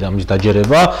არ მინდა მის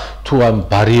დაჯერება, თუ ამ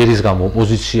ბარიერის გამო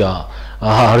ოპოზიცია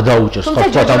არ დაუჭერს ხო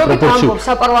ამ პროპორციულ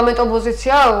საპარლამენტო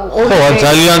ოპოზიცია ხო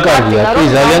ძალიან კარგია კი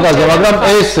ძალიან კარგია მაგრამ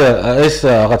ეს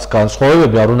რაღაც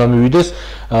განსხვავებები არ უნდა მივიდეს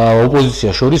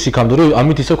ოპოზიციას შორის იქამდე რომ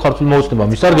ამით ისევ ქართულმა ოცნებამ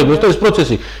მისარგებლოს და ეს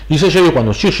პროცესი ისე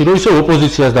შეიყვანოს შიხში რომ ისევ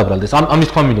ოპოზიციას დაბრალდეს ამის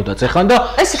თქვა მინდოდა წეხან და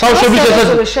სავსების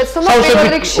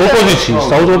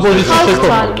ოპოზიციის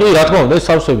კი რა თქმა უნდა ეს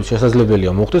სავსების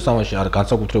შესაძლებელია მოხდეს ამაში არ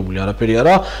განსაკუთრებული არაფერი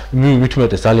არა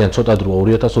მithumetes ძალიან ცოტა დროა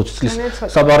 2020 წლის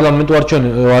საპარლამენტო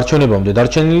არჩევნებამდე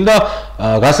დარჩენილი და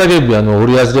გასაგებია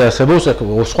ორი აზრი არსებობს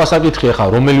სხვა საკითხი ახლა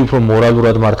რომელი უფრო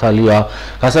მორალურად მართალია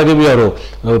გასაგებია რომ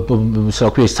ისე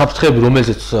რა ქვია საფრთხები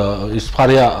რომელზეც ის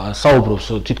ფარია საუბრობს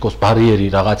თითქოს ბარიერი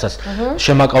რაღაცას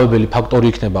შემაკავებელი ფაქტორი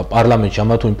იქნება პარლამენტში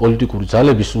ამა თუ იმ პოლიტიკური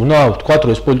ძალების უნდა ვთქვათ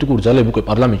რომ ეს პოლიტიკური ძალები უკვე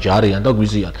პარლამენტში არიან და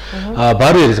გვიზიან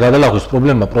ბარიერის გადალახვის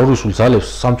პრობლემა პრორუსულ ძალებს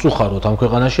სამწუხაროდ ამ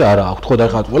ქვეყანაში არა აქვს თქო და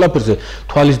ახლა ყველაფერზე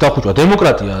თვალის დახუჭვა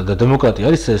დემოკრატია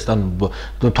არის ეს ან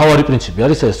თავარი პრინციპი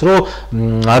არის ეს რომ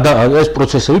ეს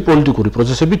პროცესები პოლიტიკური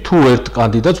პროცესები თუ ერთ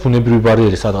კანდიდატს ბუნებრივი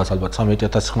ბარიერი სადღაც ალბათ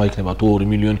 13000 ხმა იქნება თუ 2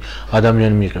 მილიონი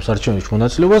ადამიანი მიიღებს არჩევნებში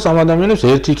მონაწილეობას ამ ადამიანებს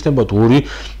ერთი იქნება თუ ორი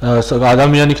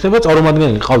ადამიანი იქნება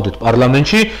წარმომადგენელი ყავდეთ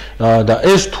პარლამენტში და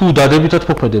ეს თუ დადებითად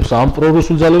მოქმედებს ამ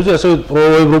პრორუსულ ძალებზე ასევე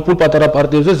პროევროპულ პატარა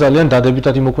პარტიებზე ძალიან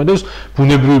დადებითად იმოქმედებს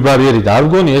ბუნებრივი ბარიერი და არ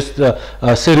მგონი ეს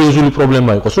სერიოზული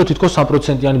პრობლემა იყოს რომ თითქოს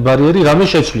 3%-იანი ბარიერი რამე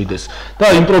შეცვლიდეს და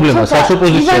იმ პრობლემას რაც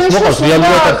ოპოზიციას მოყავს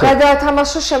რეალურად არ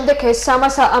გადაათამაშოს შემდეგ ეს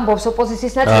ამას ამბობს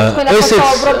ოპოზიციის ნაწილი თქვენ ახლა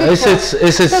საუბრობთ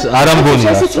ეს არ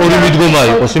ამგონია სწორი მიდგომა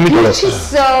იყოს იმიტომ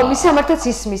რომ მისამართაც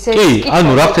ისმის ეს კი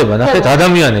ანუ რა ხდება ნახეთ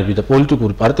ადამიანები და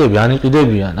პოლიტიკური პარტიები ან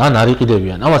იყიდებიან ან არ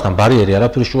იყიდებიან ამასთან ბარიერი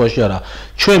არაფერი შუაში არა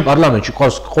ჩვენ პარლამენტში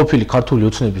ყავს ყოფილი ქართული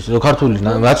ოცნების ქართული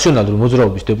ნაციონალური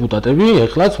მოძრაობის დეპუტატები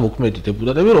ეხლაც მოქმედი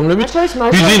დეპუტატები რომლებიც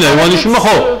ბიძინა ივანიშვილმა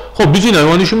ხო ბიძინა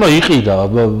ივანიშვილმა იყიდა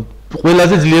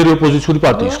ყველაზე ძლიერი ოპოზიციური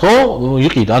პარტიის ხო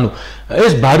იყიდა ანუ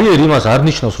ეს ბარიერი იმას არ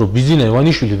ნიშნავს რომ ბიძინა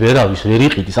ივანიშვილი ვერავის ვერ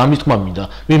იყიდის ამის თქმა მინდა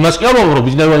მე მას კი ამბობ რომ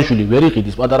ბიძინა ივანიშვილი ვერ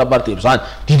იყიდის პატარა პარტიებს ან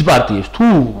დიდ პარტიებს თუ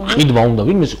ყიდვა უნდა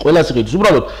ვინმეს ყველას იყიდის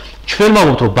უბრალოდ ჩვენ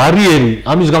ვამბობთ რომ ბარიერი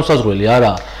ამის გამსაზღვრელი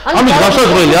არა ამის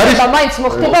გამსაზღვრელი არის და მაინც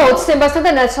მოხდება ოცნებასთან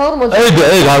და ნაციონალურ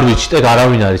მოძრაობასთან ეგ არ ვიცით ეგ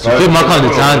არავინ არის იცი მაგამდე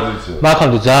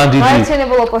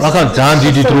ძალიან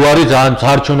დიდი დრო არის ძალიან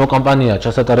საარჩევნო კამპანია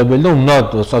ჩასატარებელი და უნდა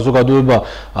საზოგადოება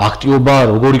აქტიობა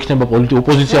როგორ იქნება პოლიტიკური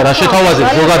ოპოზიცია რა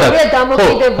შეთავაზებს ზოგადად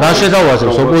რა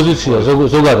შეთავაზებს ოპოზიცია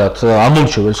ზოგადად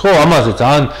ამომრჩეველს ხო ამაზე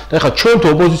ძალიან და ეხლა ჩვენ თუ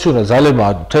ოპოზიციონალ ძალებმა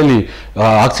მთელი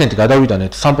აქცენტი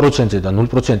გადავიტანეთ 3%-ზე და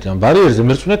 0%-იან ბარიერზე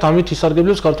მერწმუნეთ ამით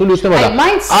ისარგებლებს ქართული ოცნება და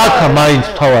აქ მაინც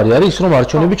თავარი არის რომ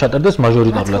არჩევნები ჩატარდეს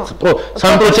მაჟორიტარულად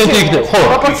 3% იქნება ხო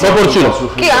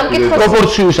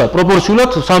პროპორციულად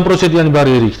 3%-იანი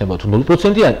ბარიერი იქნება თუ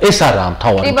 0%-იანი ეს არა ამ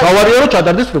თავარია რომ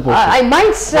ჩატარდეს პროპორციულად აი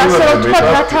მაინც ასე რომ თქვა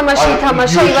რა თამაში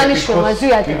ითამაშა ივანიშვილმა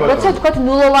ზვიადი როცა თქვა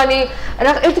ნულოვანი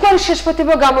ერთგვარი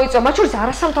შეშფოთება გამოიწვა მათ შორის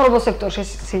არასამთავრობო სექტორში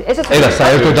ესაც ეგა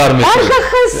საერთოდ არ მესწრებს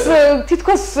ახახას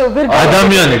თითქოს ვერ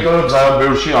ადამიანები ძალიან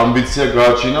ბევრში ამბიცია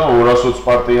გააჩინა 220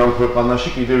 პარტია ამ ქვეყანაში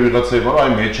კიდევ ვიღაცება რომ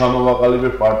აი მე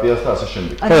ჩამოვაყალიბებ პარტიას და ასე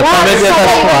შემდეგ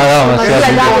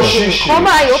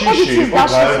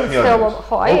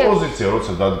ხო ოპოზიცია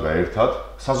როცა დადგა ერთად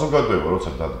საზოგადოება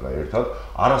როცა დადგა ერთად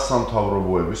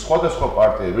არასამთავრობოები სხვადასხვა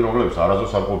პარტიები რომლებიც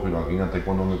არასდროს არ ყოფილან გინდათ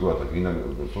ეკონომიკურად და გინდათ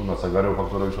თუნდაც საგარეო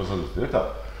ფაქტორების შესაძლებლად ერთად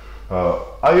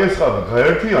აი ეს ხალხი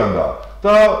გაერთიანდა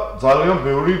და ძალიან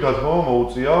ბევრი დათმობა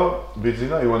მოუწია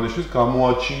ბიძინა ივანიშვილის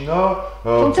გამოაჩინა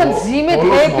თუმცა ძიმე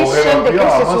დღეების შემდეგ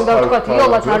ეს უნდა ვთქვათ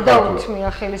იოლად არ დაუთმია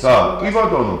ხელისუფლებას კი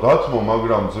ბატონო დათმო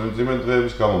მაგრამ ძიმე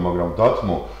დღეების გამო მაგრამ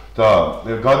დათმო და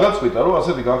გადაწყვიტა რომ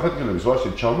ასეთი განხეთქილების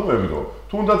ვაშლით ჩამოვევიდო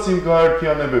თუნდაც იმ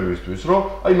გაერთიანებებისთვის რომ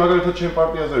აი მაგალითად ჩემ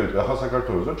პარტიაზე ვიტყვი ახალ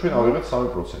საქართველოს რომ ჩვენ ავიღეთ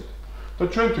 3% და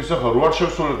ჩვენთვის ახლა რო არ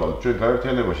შევსულიყავთ ჩვენ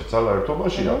გაერთიანებაში ძალა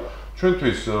ერთობაშია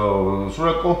ჩვენთვის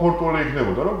სულად კომფორტული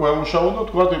იქნებოდა რომ გვეუშავო და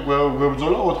თქვა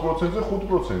გვებრძოლა 4%-ზე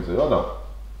 5%-ზე რა და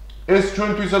ეს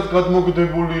ჩვენთვისაც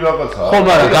გადმოგდებული რაღაცაა. ხო,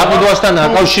 მაგრამ გაყიდვასთან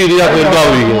აკავშირია ვერ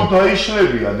გავიგე.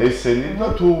 დაიშლებიან ესენი და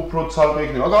თუ უფრო ცალკე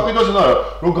იქნება. გაყიდვასთან არა,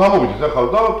 რომ გამოვიდეთ ახლა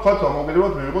და თქვა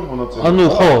გამოგედევათ მივიღოთ მონაწილეობა. ანუ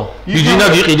ხო, ბიძინა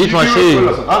გიყიდით მაშინ?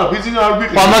 არა, ბიძინა არ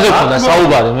გიყიდით. მაგაზე ქონდა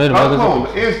საუბარი, მე მაგაზე.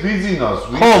 ეს ბიძინას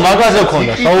ხო, მაგაზე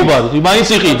ქონდა საუბარი, მაინც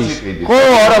იყიდის. ხო,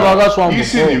 არა, მაგას ვამბობ.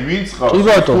 ისინი ვინც ყავს,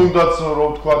 თუნდაც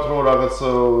რომ თქვათ რომ რაღაც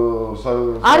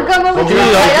არ გამოვიძრა,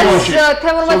 ეს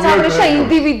თემურმა წავრიშა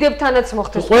ინდივიდებთანაც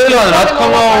მოხდეს. რა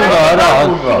თქმა უნდა, არა.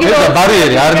 ეს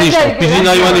ბარიერი არ ნიშნავს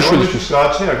ბიზინა ივანიშვილისთვის.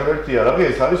 გააჩნია ერთ იარაღი,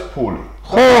 ეს არის ფული.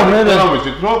 ხო, მე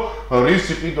ვიცით, რომ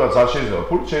რისი ყიდვაც არ შეიძლება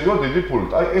ფული, შეიძლება დიდი ფული.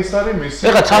 აი ეს არის მისი.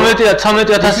 ეხლა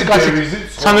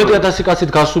 13000 კაცით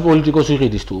გასულ პოლიტიკოს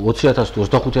იყიდის თუ 20000 თუ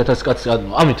 25000 კაცი,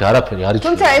 ამით არაფერი არ იცი.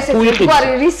 თუმცა ეს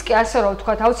ერთგვარი რისკი, ასე რომ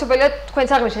ვთქვათ, აუცილებელია თქვენც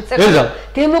აღნიშნეთ წერილში.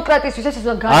 დემოკრატიისთვის ეს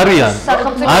უნდა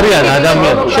არიან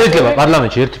ადამიანები. შეიძლება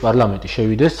პარლამენტში ერთი პარლამენტი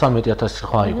შევიდეს 13000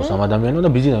 ხმა იყოს ამ ადამიანმა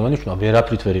და ბიზინა ივანიშვილმა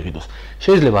ვერაფრით ვერ იყიდოს.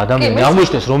 შეიძლება ადამიანი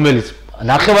აღმოჩნდეს, რომელიც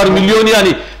 9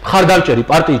 მილიონიანი მხარდამჭერი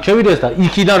პარტიით შევიდეს და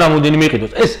იქიდან რამოდენიმე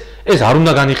იყიდოს. ეს არ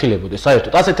უნდა განიხილებოდეს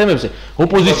საერთოდ. ასეთ თემებზე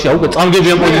ოპოზიცია უკვე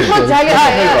წამგებიან პოზიციაზე. ძალიან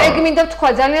ეგ მინდა ვთქვა,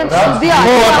 ძალიან ცუდია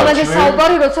ამაზე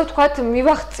საუბარი, როცა ვთქვათ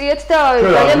მივახციეთ და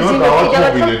ძალიან ძიმე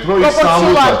კიდევაც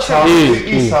პროპორციულ არჩევანს.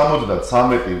 ის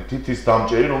 73 თითის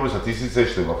დამჭერი, რომელსაც ისიც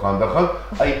ეშლება ხანდახან,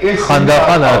 აი ეს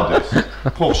ხანდახან არის.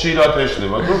 ხო, ხშირად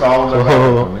ეშლება, რომ რა უნდა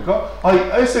გააკეთო. აი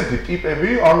ესეთი ტიპები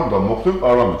არ უნდა მოხვდნენ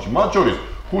პარლამენტში. მათ შორის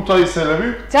ხუთაისელები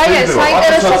ძალიან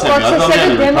საინტერესო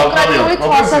პროცესები დემოკრატიული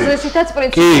თვალსაზრისითაც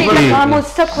პრინციპი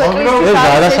გამოსცა ქვეყნისთვის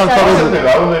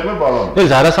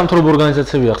ეს არასამთავრობო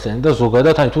ორგანიზაციები ახსენეთ და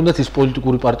ზოგადად აი თუნდაც ის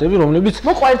პოლიტიკური პარტიები რომლებიც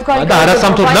და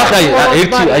არასამთავრობო ნახე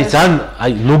ერთი აი ძალიან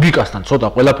აი ლოგიკასთან ცოტა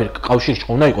ყველაფერი კავშირში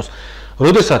უნდა იყოს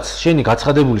როდესაც შენი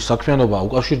გაცხადებული საქმიანობა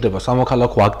უკავშირდება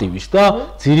სამოქალაქო აქტივისტს და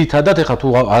ძირითადად ეხა თუ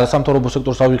არასამთავრობო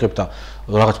სექტორს ავიღებ და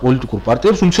რაღაც პოლიტიკურ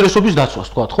პარტიებს უმცირესობის დაცვას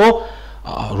თქვათ ხო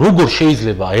როგორ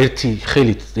შეიძლება ერთი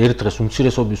ხელით ერთ დღეს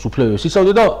უმცირესობის უფლებებს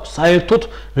იცავდე და საერთოდ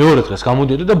მეორე დღეს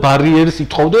გამოდიოდა და ბარიერს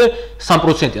ითხოვდე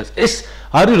 3%-ას. ეს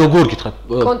არის როგორ გითხრათ?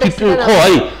 ხო,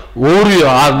 აი, ორი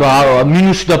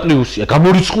მინუსი და პლუსია,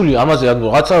 გამორიცხულია ამაზე,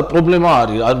 ანუ რაღაცა პრობლემა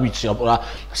არის, არ ვიცი,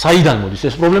 საიდან მოდის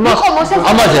ეს პრობლემა?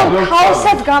 ამაზე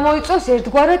ქაოსაც გამოიწვევს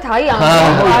ერთგვარად აი ამ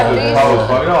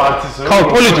პარტიის. ხო,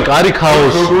 პოლიტიკა არის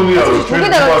ქაოსი.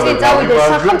 უკიდა რომ წავიდეს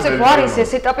სახელმწიფო არის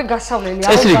ეს ეტაპი გასავლელი.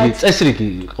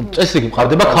 წესრიგი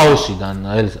მყარდება ქაოსიდან,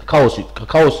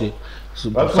 ქაოსი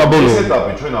საბოლოო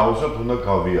ეტაპი ჩვენ აუცილებლად უნდა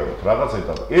გავიაროთ რაღაც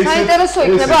ეტაპი. საინტერესო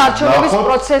იქნება არჩევნების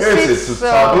პროცესის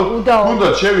უდაო. უნდა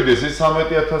შევიდეს ეს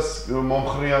 13000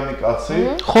 მომხრიანი კაცი,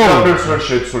 რაფერს ვერ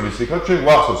შეცვლის იქა. ჩვენ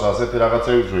გვახსოვს ასეთი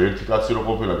რაღაცები, რომ ერთი კაცი რო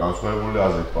ყოფილა განსხვავებული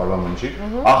აზრით პარლამენტში,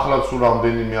 ახლაც სულ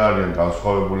რამდენიმე არიან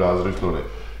განსხვავებული აზრით, თორე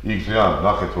იქ ძალიან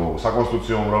ნახეთ რომ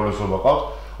საკონსტიტუციო უმრავლესობა ყავს.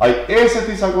 აი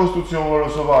ესეთი საკონსტიტუციო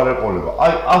უმრავლესობა არ ეყოლება.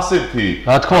 აი ასეთი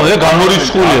რა თქმა უნდა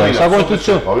გამორიცხულია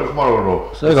საკონსტიტუციო. ვიხმარო რომ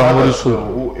გამორიცხულია.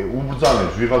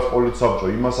 უბრძანებს ვიღაც პოლიცსაბჭო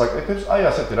იმას აკეთებს, აი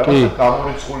ასეთი რაღაცა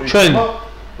გამორიცხული იქნება.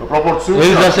 პროპორციულად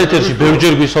ეს ასეთებში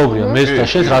ბევრჯერ გვისაუბრია მე და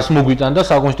შენს რას მოგვიტანდა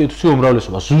საკონსტიტუციო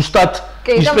უმრავლესობა. ზუსტად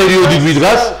ის პერიოდი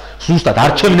გვიდგას ზუსტად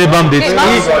არჩევნებამდე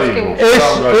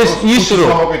ის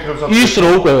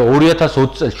რომ უკვე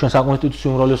 2020 წელს ჩვენ საკონსტიტუციო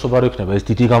უმრავლესობა არ ექნება ეს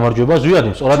დიდი გამარჯვება ზვიადი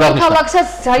სწორად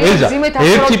აღნიშნა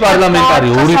ერთი პარლამენტარი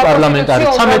ორი პარლამენტარი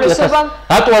 13000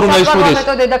 რატო არ უნდა ისმოდეს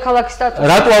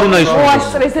რატო არ უნდა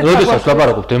ისმოდეს როდესაც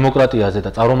ლაპარაკობ დემოკრატიაზე და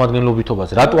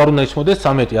წარმომადგენლობითობაზე რატო არ უნდა ისმოდეს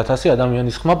 13000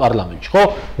 ადამიანის ხმა პარლამენტში ხო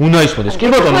უნდა ისმოდეს კი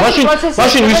ბატონო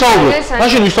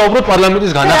მაშინ ვისაუბროთ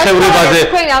პარლამენტის განახევრებაზე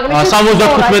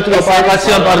 75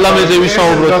 კაციან პარლამენტზე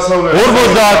ვისაუბროთ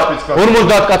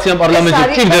 50 კაციან პარლამენტზე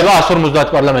ჭირდება 150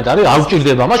 პარლამენტარი არ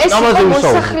ჭირდება მაშინ ამაზე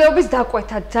ვისაუბროთ მოსახლეობის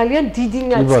დაკვეთა ძალიან დიდი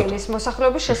ნაწილის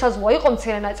მოსახლეობის შესაძლოა იყო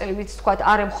მცირე ნაწილი ვიც თქვა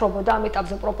არ ემხრობოდა ამ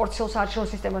ეტაპზე პროპორციულ საარჩევნო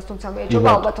სისტემას თუმცა მეეჭობა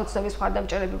ალბათ ოცნების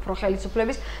მხარდამჭერები უფრო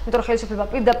ხელისუფლების იმიტომ რომ ხელისუფლება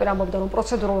პირდაპირ ამბობდა რომ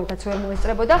პროცედურალადაც ვერ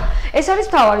მოესწრებოდა ეს არის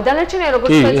თავარი დანარჩენია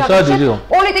როგორც თქვენ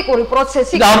პოლიტიკური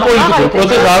პროცესი და ამ პოლიტიკურ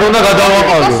პროცესს არ უნდა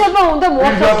გადავაყალიბოთ ესება უნდა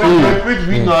მოახერხოს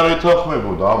ვინ არ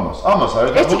ეთანხმებოდა ამას არ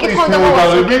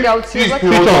ეთანხმებოდა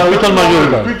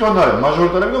თვითონ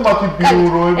მაჟორიტარები და მათი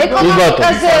ბიუროები და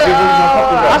ეკონომიკაზე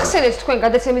ახსენეთ თქვენ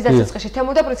გადაცემის დასაწყისში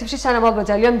თემო და პრინციპში სანამ ალბათ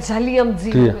ძალიან ძლიერ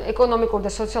ეკონომიკური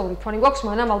და სოციალური ფონი გვაქვს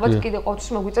მანამ ალბათ კიდე ყოველთვის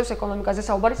მოგვიწევს ეკონომიკაზე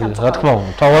საუბარი სამწუხაროდ რა თქმა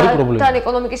უნდა თავარი პრობლემა თან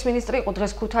ეკონომიკის მინისტრი იყო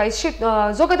დღეს ქუთაისში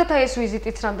ზოგადად აი ეს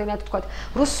ვიზიტიც რამდენად თქვა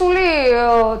რუსული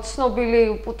ცნობილი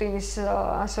პუტინის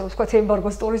ასე ვთქვათ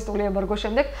ემბარგოს ტურისტული ემბარგოს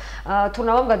შემდეგ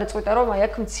თურნავამ გადაწყვიტა რომ აი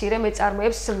აქ მცირე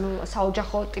მეწარმეებს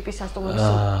საოჯახო ტიპის სასტუმროს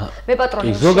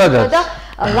მეპატრონეში და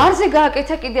ლარზე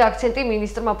გააკეთა კიდე აქცენტი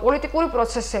მინისტრმა პოლიტიკური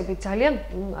პროცესები ძალიან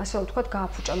ასე ვთქვათ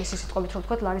გააფუჭა მისი სიტყვებით რომ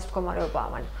ვთქვათ ლარის მდგომარეობა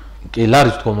ამან კი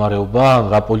ლარის მდგომარეობა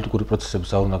რა პოლიტიკური პროცესები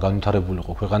არ უნდა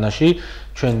განვითარებულიყო ქვეყანაში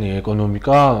ჩვენი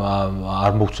ეკონომიკა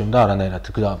არ მოგცემდა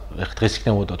არანაირად ეხლა დღეს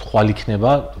იქნებოდა თვალ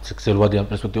იქნება გრძელვადიან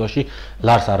პერსპექტივაში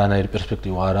ლარს არანაირი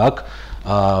პერსპექტივა არ აქვს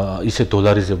ისე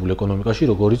დოლარიზებულ ეკონომიკაში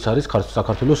როგორიც არის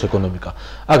საქართველოს ეკონომიკა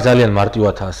აქ ძალიან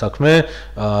მარტივადაა საქმე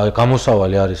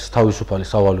გამოსავალი არის თავისუფალი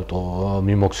სავალუტო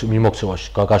მიმოქცევაში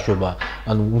გაშვება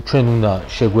ანუ ჩვენ უნდა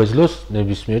შეგვეძლოს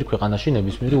ნებისმიერი ქვეყანაში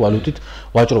ნებისმიერი ვალუტით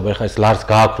ვაჭრობა ეხლა ეს ლარს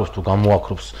გააქროს თუ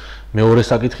გამოაქროს მეორე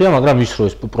საკითხია, მაგრამ ის რო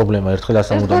ეს პრობლემა ერთხელ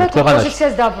ასამუდამოდ ქვეყანაში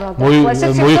ოპოზიციას დაბრალდა.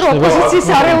 ოპოზიციის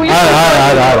არეული.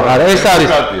 არა, ეს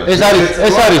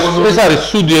არის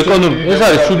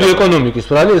სუდი ეკონომიკის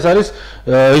ბრალი, ეს არის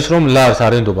ის რომ ლარს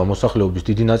არენდობა მოსახლეობის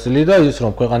დიდი ნაწილი და ის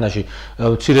რომ ქვეყანაში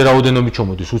მცირე რაოდენობით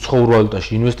ჩამოდის უცხოურ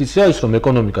ვალუტაში ინვესტიცია, ის რომ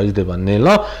ეკონომიკა იზრდება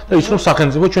ნელა და ის რომ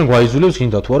სახელმწიფო ჩვენ გვაიძულებს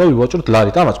გინდა თუ არა ვივაჭროთ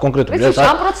ლარით. ამას კონკრეტულად ეს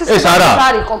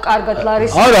არ იყო კარგად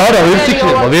ლარის. არა,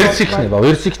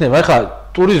 ვერც იქნება. ეხლა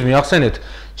ტურიზმი ახსენეთ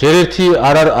ჯერ ერთი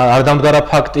არ დამდგარა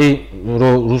ფაქტი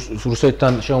რომ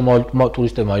რუსეთთან შემომავალ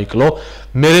ტურისტებმა იკლო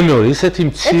მეორე ისეთი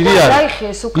მცირე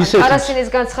არის ისეთი არასინის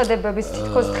განცხადებების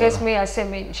თითქოს დღეს მე ასე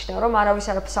მენიშნა რომ არავის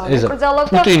არაფერს არ ეკრძალავ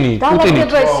და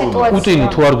პუტინი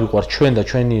თუ არ გვიყვარს ჩვენ და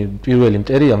ჩვენი პირველი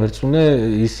მტერია მერწმუნე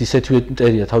ისეთივე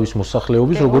მტერია თავის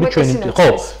მოსახლეობის როგორც ჩვენი ხო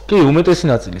კი უმეტესი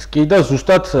ნაწილის კი და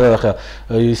ზუსტად ხა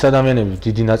ის ადამიანები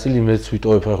დიდი ნაწილი მეც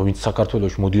ვიტოვებ ხა ვინც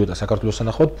საქართველოში მოდიოდა საქართველოს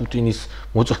სანახავად პუტინის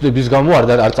მოწოდების გამო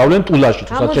არ წავლენ ტულაში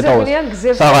თუ სადაც შეტავას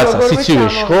რაღაცა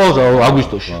სიცივეში ხო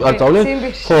აგვისტოში არ წავლენ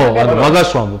ხო ანუ მაგას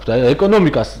ვამბობ და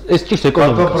ეკონომიკას ეს ჭირს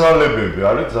ეკონომიკას გადაბრალებები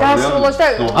არის ძალიან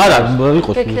არა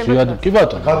იყოს კი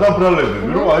ბატონო გადაბრალებები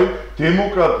რომ აი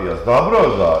დემოკრატიას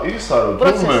დაბრალდა ის არის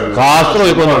თუმე გაასწრო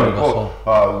ეკონომიკას ხო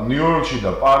ნიუ-იორკში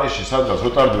და პარიზში სადღაც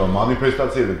ოტარდება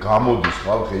მანიფესტაციები გამოდის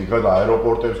ხალხი იქა და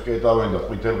აეროპორტებს კეტავენ და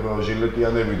ყვითელ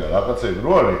ჟილეტიანები და რაღაცები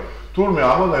რო არის თურმე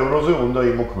ამან ევროზე უნდა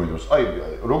იმოქმედოს. აი,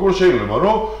 როგორ შეიძლება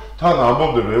რომ თან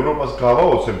ამბობდნენ ევროპას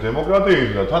გავაოცებ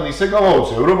დემოკრატიით და თან ისე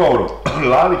გავაოცებ ევროპა რომ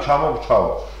ლარი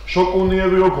ჩამოგჩავა.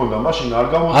 შოკუნიები რო ქონდა, მაშინ არ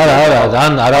გამოწევდა. არა,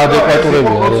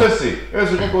 არაადეკვატურები არის. ეს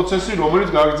იყო პროცესი, რომელიც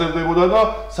გაგრძელდებოდა და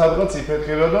სადღაც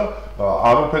იფეთქებდა და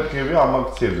არ უფეთქებია ამ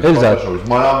აქციებზე.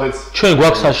 მანამდეც ჩვენ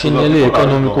გვაქვს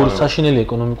საშინელი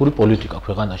ეკონომიკური პოლიტიკა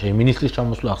ქვეყანაში. მინისტრის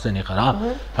ჩამოსვლა ახსენე ხა რა.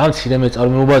 რა მცირე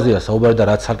მეწარმეობაზეა საუბარი და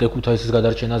რაც სარკე ქუთაისის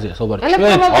გადარჩენაზეა საუბარი.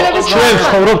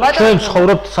 ჩვენ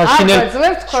ცხოვრობთ საშინელ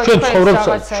ჩვენ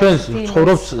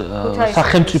ცხოვრობთ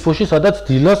სახელმწიფოში, სადაც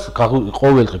დილას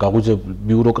ყოველდღე გაგვიძებული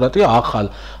ბიუროკრატია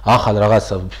ახალ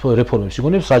რაღაცა რეფორმებს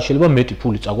იგონებს, რაც შეიძლება მეტი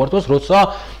ფული წაგვართოს, როცა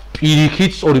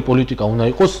პირიქით სწორი პოლიტიკა უნდა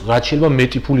იყოს, რაც შეიძლება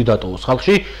მეტი ფული დატოვოს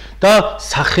ხალხში და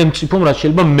სახელმწიფომ რაც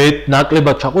შეიძლება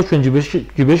ნაკლებად ჩაყოს ჩვენ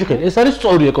ჯიბეში ხელი. ეს არის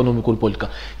სწორი ეკონომიკური პოლიტიკა.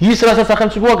 ის რასაც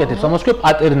სახელმწიფო აკეთებს, ამას ქვია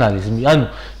პატერნალიზმი. ანუ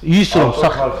ის რომ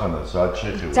სახალხანას რაც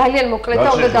შეეხება ძალიან მოკლედ და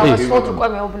უნდა დავასრულოთ უკვე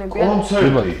მეუბნებიან.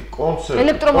 კონცერტი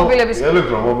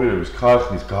ელექტრომობილების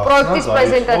ქარხნის გახსნა პროექტის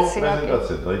პრეზენტაცია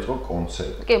დაიწყო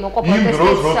კონცერტი. კი, მოყვარეს იმ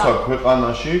დროს როცა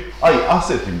ქვეყანაში აი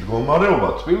ასეთი მდგომარეობა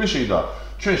თბილისში და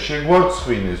ჩვენ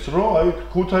შეგვარცხინეს რომ აი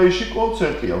ქუთაისში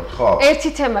კონცერტია ვთქვა. ერთი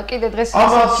თემა კიდე დღეს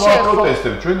ამას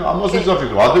ვაპროტესტებ ჩვენ ამას ვიზახით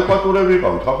რომ ადეკვატურები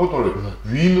იყავით ხახოთორე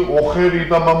ვინ ოხერი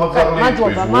და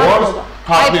მამაძაღლეების ვარს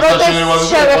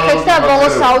შევეხეთ და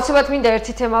ბოლოს აუცილებლად მინდა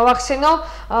ერთი თემა ვახსენო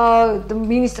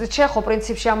მინისტრით შეხო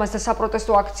პრინციპში ამას და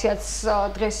საპროტესტო აქციაც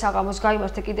დღეს საღამოს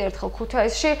გაიმართა კიდე ერთხელ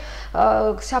ქუთაისში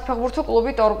საფეხბურთო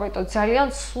კლუბი ტორპედო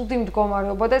ძალიან ცუდი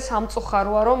მდგომარეობა და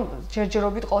სამწუხაროა რომ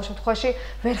ჯერჯერობით ყოველ შემთხვევაში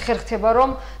ვერ ხერხდება რომ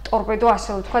ტორპედო ასე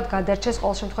ვთქვათ გადარჩეს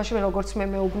ყოველ შემთხვევაში მე როგორც მე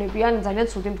მეუბნებიან ძალიან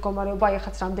ცუდი მდგომარეობა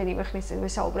ეხაც რამდენიმე ხნის წინ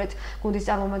ვესაუბრეთ გუნდის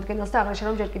წარმომადგენელს და აღნიშნა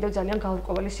რომ ჯერ კიდევ ძალიან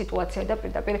გაურკვეველი სიტუაცია და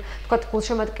პირდაპირ ვთქვათ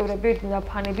გულშემატკივრები და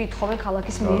ფანები ითხოვენ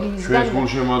ქალაქის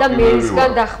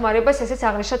მერიისგან დახმარებას ესეც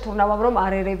აღნიშნა თურნავამ რომ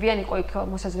არ ერევიან იყო იქ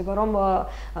მოსაზრება რომ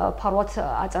ფარულად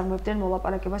აწარმოებდნენ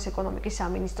მოლაპარაკებას ეკონომიკის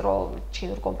სამინისტრო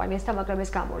ჩინურ კომპანიასთან მაგრამ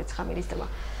ეს გამორიცხა მინისტრმა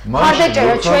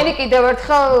ხარდაჭერა ჩვენი კიდევ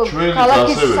ერთხელ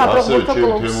ქალაქის საფეხბურთო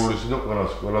კლუბს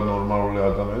ყველა ნორმალური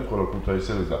ადამიანი, ყველა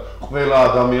ქუთაისელი და ყველა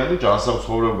ადამიანი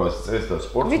ჯანსაღმსხოვრებას წეს და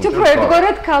სპორტს მით უფრო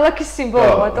ერთგვარად ქალაქის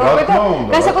სიმბოლოა ტორპედო.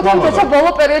 განსაკუთრებით როცა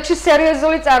ბოლო პერიოდში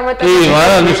სერიოზული წარმატება. კი,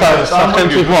 მაგრამ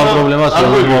სახელმწიფო ამ პრობლემას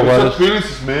მოგვარებს.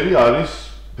 თბილისის მერი არის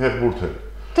ფეხბურთელი.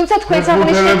 თუმცა თქვენ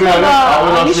აღნიშნეთ რომ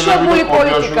ნიშნული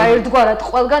პოლიტიკა ერთგვარად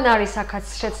ყველგან არის აქაც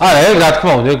შეცდომა. არა, ეგ რა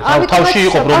თქმა უნდა, ეგ თავში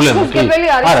იყო პრობლემა, კი.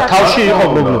 არა, თავში იყო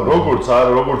პრობლემა.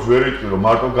 როგორც ვერ იტყვი რომ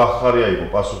მარტო გახარია იყო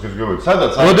პასუხისმგებელი.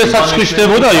 სადაც როდესაც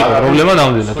ხიშდებოდა იყო პრობლემა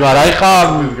ნამდვილად. არა, ეხა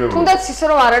თუნდაც ისე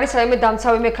რომ არ არის რაიმე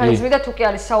დამცავი მექანიზმი და თუ კი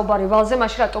არის საუბარი ვალზე,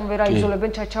 მაშინ რატომ ვერ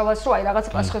აიძულებენ ჩაჩავას, რომ აი რაღაც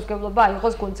პასუხისმგებლობა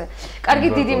აიღოს გუნდზე. კარგი,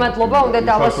 დიდი მადლობა, უნდა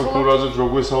დავასრულო. ინფრასტრუქტურაზე რო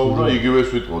გვესაუბრა, იგივეს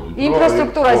ვიტყოდით.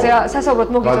 ინფრასტრუქტურაზე სასაუბროთ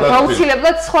მოგიწევთ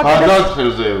აუცილებლად სხვა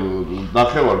გადაწყერზე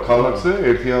ნახევარ ქალაქზე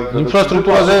ერთიან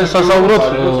ინფრასტრუქტურაზე სასაუბროთ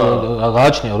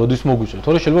გააჩნია როდის მოგვიწევთ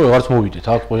თორე შეიძლება ვეღარც მოვიდეთ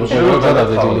აქ ყველა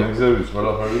გადაგეძლია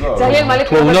ძალიან მალე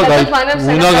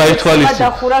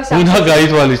უნდა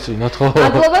გაითვალისწინოთ ხო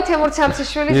მადლობა თემურ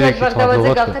სამსიშვილის ზოგბარდავაძე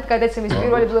გავხდეთ გადაცემის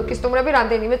პირველი ბლოკის სტუმრები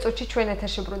რამდენიმე წუთში ჩვენ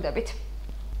ეთერში ბრუნდებით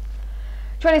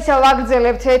ჩვენ ისევ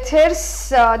ვაგრძელებთ ეთერს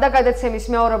და გადაცემის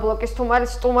მეორე ბლოკის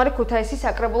სტუმარი ქუთაისის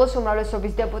საკრებულოს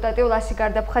უმრავლესობის დეპუტატი ლასი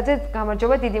გარდაფხაძე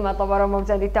გამარჯობა დიდი მადლობა რომ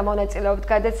მოგზადით და მონაწილეობთ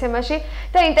გადაცემაში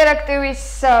და ინტერაქტივის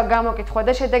გამოკითხვა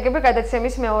და შედეგები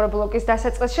გადაცემის მეორე ბლოკის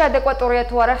დასაწყისში ადეკვატურია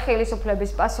თუ არა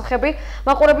ხელისუფლების პასუხები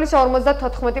მაყურებლის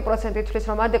 54% თვლის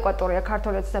რომ ადეკვატურია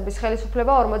ქართული ოცნების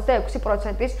ხელისუფლება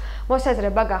 46%-ის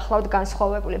მოსაზრება გახლავთ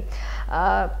განსხვავებული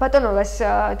ბატონო ლას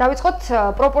დავიწყოთ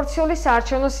პროპორციული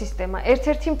საარჩევნო სისტემა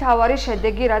ერთ-ერთი მთავარი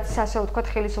შედეგი რაც ასე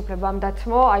ვთქვათ ხელისუფლებამ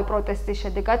დათმო აი პროტესტის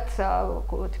შედეგად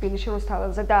თბილისში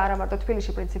რუსთაველზე და არა მარტო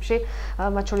თბილისში პრინციპში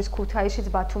მათ შორის ქუთაისშიც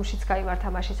ბათუმშიც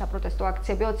გაიმართა მაშინ საპროტესტო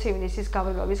აქციები 20 ივნისის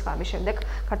გავრილობის ღამის შემდეგ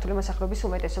ქართული მოსახლეობის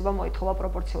უმეტესობა მოითხოვა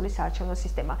პროპორციული საარჩევნო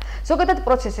სისტემა ზოგადად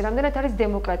პროცესი რამდენად არის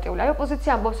დემოკრატიული აი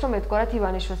ოპოზიცია ამბობს რომ ერთგვარად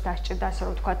ივანიშვილს დასჭირდა ასე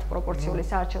რომ ვთქვათ პროპორციული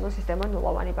საარჩევნო სისტემა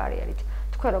ნულოვანი ბარიერით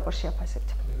თქვენ როგორ შეაფასებთ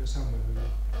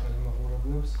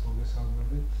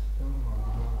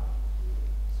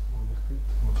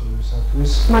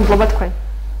მადლობა თქვენ.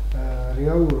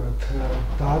 რეალურად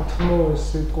დათმო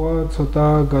სიტყვა ცოტა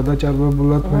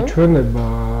გადაჭარბებულად მეჩვენება,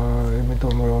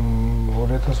 იმიტომ რომ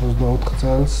 2024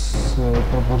 წელს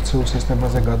პროპორციულ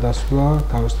სისტემაზე გადასვლა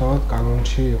თავისთავად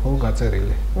კანონში იყო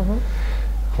გაწერილი.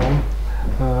 ხო?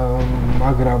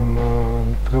 მაგრამ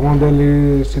დღევანდელი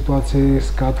სიტუაციის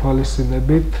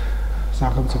გათვალისწინებით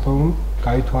სახელმწიფომ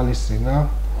გაითვალისწინა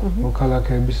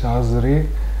მოქალაქეების აზრი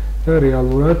და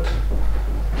რეალურად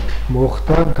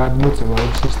მოხდა გადმოწევა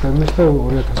ამ სისტემის და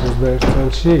 2021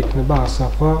 წელში იქნება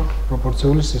ასახვა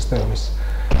პროპორციული სისტემის.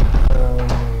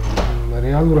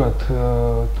 რეალურად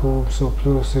თუ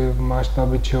სოფლის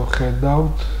მასშტაბით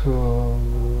შევხედავთ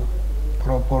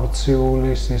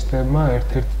პროპორციული სისტემა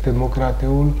ერთ-ერთი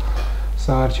დემოკრატიულ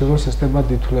საარჩევნო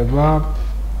სისტემად ითვლება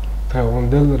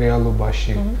დღევანდელ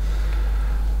რეალობაში.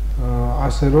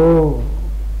 ასე რომ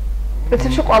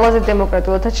პრინციპში ყველაზე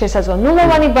დემოკრატიულადაც შესაძლოა.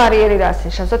 ნულოვანი ბარიერი რას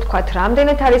ნიშნავს? თქვათ,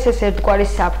 რამდენად არის ეს ერთგვარი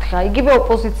საფრთხე? იგივე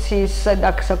ოპოზიციის და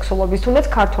საქსოლობის თუნდაც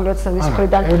ქართული ოცნების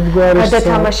მხრიდან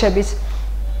გადათამაშების.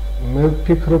 მე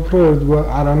ვფიქრობ,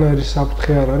 რომ არანაირი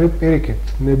საფრთხე არ არის, პირიქით,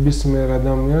 ნებისმიერ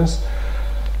ადამიანს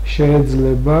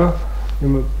შეიძლება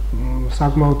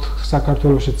საკმაოდ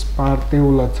საქართველოშიც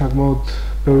პარტიულად საკმაოდ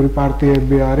ბევრი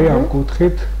პარტიები არის ამ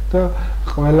კუთხით და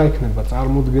ყველა იქნება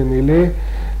წარმოდგენილი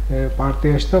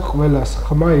პარტიაში და ყველას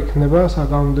ხმა იქნება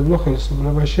საკანონმდებლო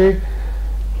ხელისუფლებაში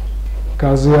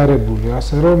გაზიარებული,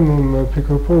 ასე რომ მე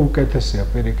ვფიქრობ, რომ უკეთესია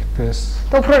პირიქით ეს.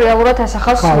 და უფრო რეალურად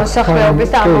ასახავს მოსახლეობის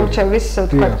და ამორჩევის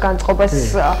თქვათ განწყობას.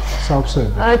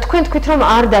 თქვენ თქვით რომ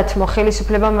არ დათმო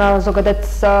ხელისუფლებამ ზოგადად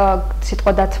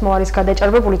სიტყვა დათმო არის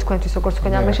გადაჭარბებული თქვენთვის როგორც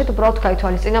თქვენ ამაშეთ უბრალოდ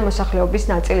გაითვალისწინა მოსახლეობის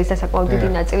ნაწილის და საკმაოდ დიდი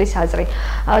ნაწილის აზრი.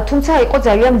 თუმცა იყო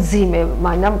ძალიან მძიმე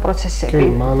მანამ პროცესები.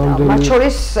 მათ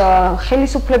შორის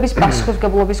ხელისუფლების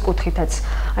პასუხისმგებლობის კუთხითაც.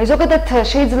 აი ზოგადად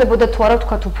შეიძლებოდა თუ არა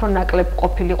თქვათ უფრო ნაკლებ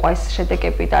ყოფილიყო ეს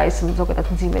შედეგები და ეს ზოგადად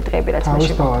მძიმე დღეები რაც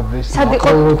მაშინ. სად იყო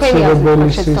თქვენი აზრი?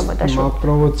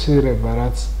 პროვოცირება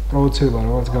რაც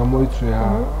გამოიწვია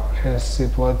ეს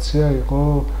სიტუაცია იყო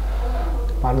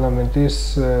პარლამენტის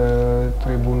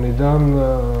ტრიბუნიდან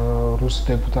რუსი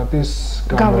დეპუტატის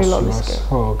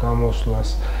გამოსვლას.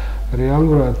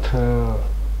 რეალურად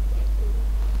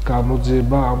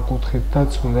გამოძიება ამ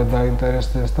კუთხითაც უნდა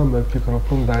დაინტერესდეს და მე ვფიქრობ,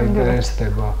 რომ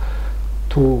დაინტერესდება.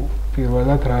 თუ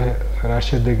პირველად რა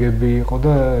შედეგები იყო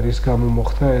და რის გამო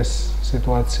მოხდა ეს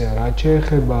სიტუაცია, რაც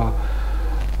შეეხება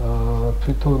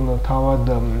თვითონ თავად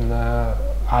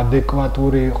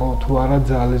ადეკვატური იყო თუ არა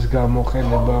ძალის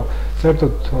გამოყენება.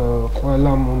 საერთოდ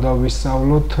ყველამ უნდა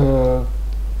ვისწავლოთ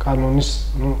კანონის,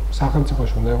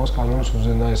 სახელმწიფოში უნდა იყოს კანონის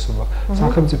უზენაესობა.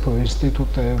 სახელმწიფო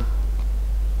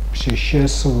ინსტიტუტებში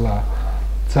შესვლა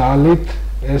ძალით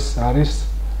ეს არის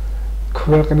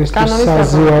ქვეყნისთვის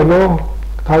საზიანო,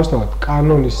 თავისთავად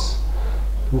კანონის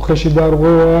უხეში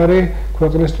დარღვევა არის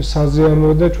ქვეყნისთვის საზიანო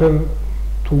და ჩვენ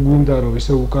თუ გვინდა რომ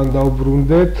ისე უკან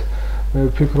დავბრუნდეთ მე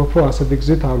ვფიქრობ, რომ ასეთი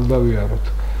გზით არ უნდა ვიაროთ.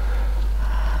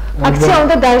 აქცია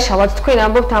უნდა დაეშალოთ, თქვენ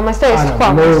ამბობთ ამას და ეს თქვა.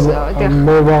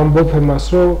 მე ვამბობ იმას,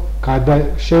 რომ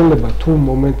შეიძლება თუ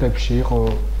მომენტებში იყო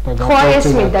ხო, ეს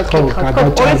მინდა გითხრათ, თქო,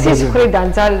 პოლიციის მხრიდან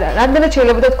რამდენად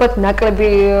შეიძლება თქვათ ნაკლები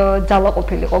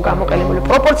ძალაყოფილიყო გამოყენებული,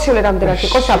 პროპორციული რამდენად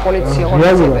იყო საპოლიციო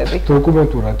ღონისძიებები.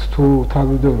 დოკუმენტურად თუ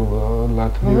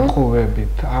თანმიმდევრულად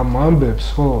მივყოვებით ამ ამბებს,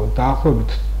 ხო,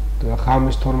 დაახლოებით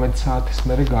ღამის 12 საათის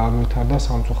მერე გაამვითარდა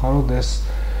სამწუხაროდ ეს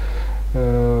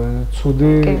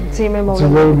ცუდი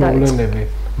მოვლენები.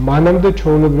 მანამდე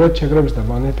ჩვეულებრივად შეკრების და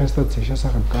მანიფესტაციის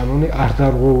შესახებ კანონი არ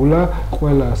დარღვეულა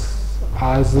ყველას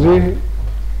აზრი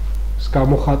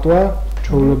გამოხატვა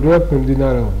ჩვეულებრივად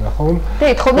მიმდინარეობდა, ხო? და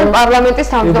ითხოვდნენ პარლამენტის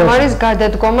თავმჯდომარის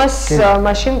გადადგომას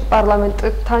მაშინ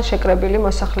პარლამენტთან შეკრებილი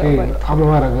მოსახლეობა.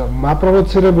 მაგრამ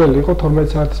მაპროვოცირებელი იყო 12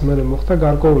 საათის მერე მოხდა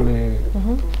გარკვეული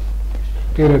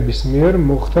პირების მიერ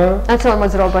მოხდა ნაცნობ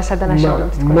მოძრაობასა და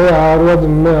ნაშრომებს. მე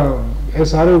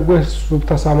ეს არის უკვე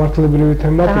სუფთა სამართლებრივი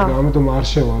თემატიკა, ამიტომ არ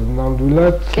შევალ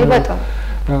ნამდვილად. კი ბატონო.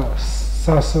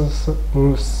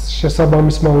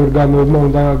 შესაბამისმა ორგანოებმა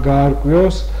უნდა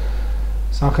გაარკვიოს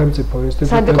სახელმწიფო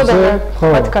ინსტიტუტებზე,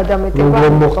 როგორ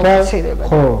მოხდა,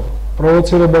 ხო,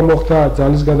 პროვოცირება მოხდა,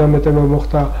 ძალის გადამეტება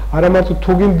მოხდა, არა მარტო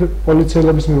თუ გინდ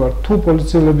პოლიციელების მიმართ, თუ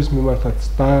პოლიციელების მიმართაც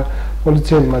და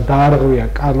პოლიციელმა დაარღვია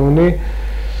კანონი,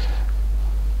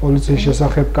 პოლიციის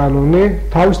შესახებ კანონი,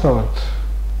 თავისთავად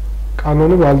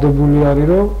კანონი ვალდებული არის,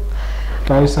 რომ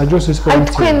დაისაჯოს ეს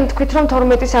პოლიცია. თქვენ თქვით, რომ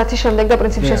 12 საათის შემდეგ და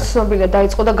პრინციპში ცნობილია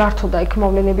დაიწყო და გართულდა იქ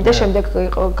მოვლენები და შემდეგ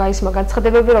იყო გაისმა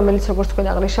განცხადებები, რომელიც როგორც თქვენ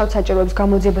აღნიშნავთ, საჭიროებს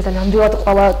გამოძიებას და ნამდვილად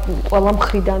ყველა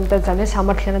მხრიდან და ძალიან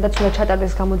სამართლიანად და ცუდად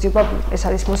ჩატარდეს გამოძიება, ეს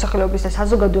არის მოსახლეობის და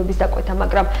საზოგადოების დაკვეთა,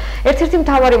 მაგრამ ერთ-ერთი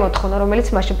მთავარი მოთხოვნა, რომელიც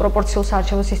მაშინ პროპორციულ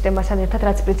საარჩევნო სისტემასთან ერთად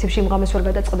რაც პრინციპში იმღამეს ვერ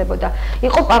გადაწყდებოდა,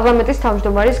 იყო პარლამენტის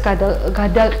თავმჯდომარის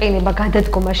გადაყენება,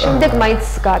 გადადგომა, შემდეგ მაინც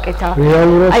გააკეთა.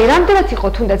 აი, რამდენად იყო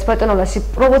თუნდაც ბატონო ლასი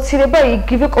პროვოცირება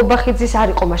იგივე კობახიძის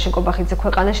არ იყო მაშინ კობახიძე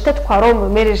ქვეყანაში და თქვა რომ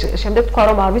მე შემდეგ თქვა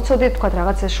რომ არ ვიცოდი თქვა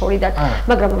რაღაცა შორიდან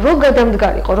მაგრამ რო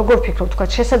გადამდგარიყო როგორ ფიქრობ თქვა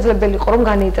შესაძლებელი იყო რომ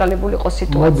განეიტრალებულიყო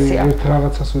სიტუაცია მოდი ერთ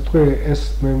რაღაცას ვიტყვი ეს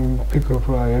მე ვფიქრობ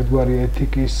რომ ერთგვარი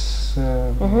ეთიკის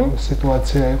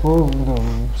სიტუაცია იყო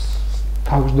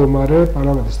თავმჯდომარე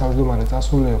პარლამენტის თავმჯდომარე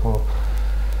წასული იყო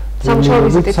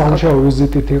სამუშაო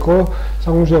ვიზიტით იყო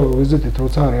სამუშაო ვიზიტით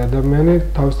როცა არის ადამიანი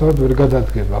თავისთავად ვერ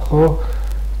გადადგება ხო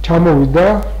ჩამოვიდა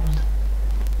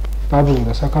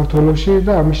დაბრუნდა საქართველოში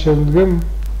და ამის შემდგომ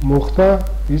მოხდა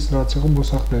ის რაც იყო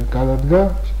მოსახლეობ გადადგა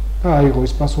და აიღო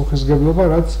ის პასუხისგებლობა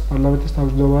რაც პარლამენტის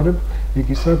თავმჯდომარემ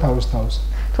იკისრა თავის თავს.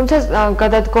 თუმცა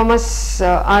გადადგომას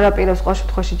არ აპირებს ყოველ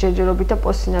შემთხვევაში ჯერჯერობით და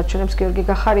პოსტინარჩუნებს გიორგი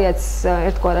გახარიაც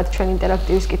ერთგვარად ჩვენ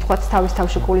ინტერაქტივის კითხვაც თავის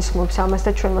თავში გულისხმობს ამას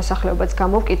და ჩვენ მოსახლეობაც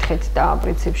გამოვკითხეთ და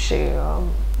პრინციპში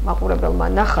მაყურებელმა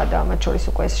ნახა და მათ შორის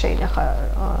უკვე ეს შეინახა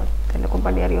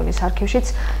ტელეკომპანია რიონის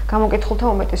არქივშიც გამოკითხულთა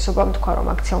უმეტესობამ თქვა რომ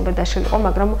აქცია უნდა დაშლილიყო,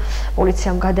 მაგრამ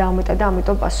პოლიციამ გადაამეტა და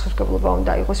ამიტომ პასუხისმგებლობა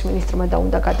უნდა იყოს მინისტრმა და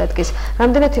უნდა გადადგეს.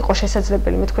 რამდენად იყო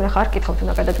შესაძლებელი, მე თქვენ ახლა არ გითხავთ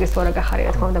უნდა გადადგეს თუ არა გახარია,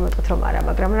 რა თქმა უნდა მეტყვით რომ არა,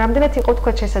 მაგრამ რამდენად იყო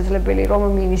თქვა შესაძლებელი რომ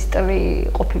მინისტრი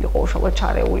ყოფილიყო უშუალოდ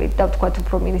ჩარეული და თქვა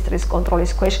უფრო მინისტრის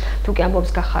კონტროლის ქვეშ, თუ კი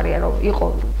ამბობს გახარია რომ იყო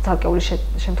ძალკეული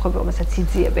შემთხვევები რომელსაც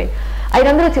იძიებენ. აი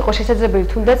რამდენად იყო შესაძლებელი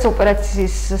თუნდაც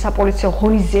ოპერაციის საპოლიციო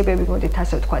ღონისძიებები მოდით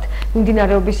ასე ვთქვათ,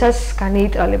 მიმდინარეობისას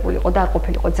განეიტრალებულიყო და არ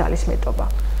ყოფილიყო ძალის მეტობა.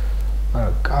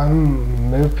 კან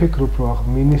მე ვფიქრობ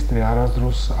რომ მინისტრი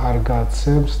არასდროს არ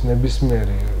გაცემს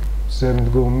ნებისმიერი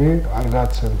ზემდგომი არ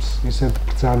გაცემს ისეთ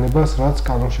ბრძანებას რაც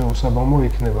კანონშეუსაბამო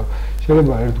იქნება.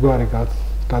 შეიძლება ერთგვარი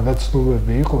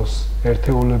გადაცნობები იყოს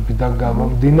ერთეულებიდან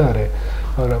გამომდინარე,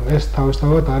 მაგრამ ეს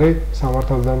თავისთავად არის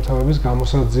სამართალდამცავების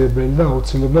გამოსაძიებელი და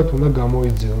აუცილებლად უნდა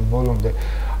გამოიძიონ ბოლომდე.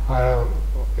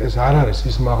 ეს არ არის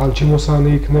ის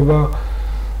მაღალჩინოსანი იქნება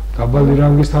დაბალი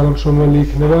რანგის თანამშრომელი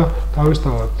იქნება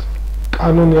თავისთავად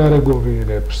კანონი არ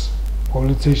ეგუირებს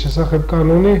პოლიციის შესახებ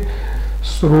კანონი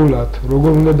სრულად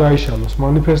როგორ უნდა დაიშალოს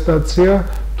მანიფესტაცია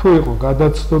თუ იყო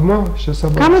გადაცდომა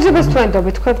შესაბამისად გამოძიებას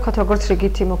თქვენდობით თქვენ ვთქვათ როგორც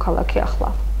რიგითი მოქალაქე ახლა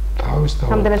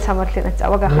თავისთავად რამდენად სამართლიანად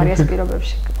წავა გახარიას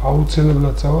პირობებში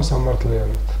აუცილებლად წავა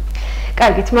სამართლიანად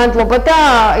კარგით, მადლობა და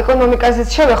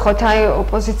ეკონომიკაზეც შევეხოთ, აი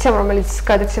ოპოზიციამ, რომელიც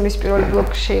გადაცემის პირველ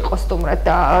ბლოკში იყო სტუმრად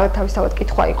და თავისთავად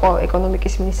კითხვა იყო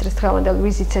ეკონომიკის მინისტრის დღევანდელ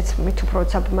ვიზიტზეც, მით უფრო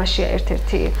ცაბმაშია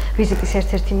ვიზიტის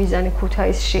ერთ-ერთი მიზანი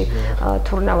ქუთაისში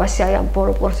თურნავასი აი ამ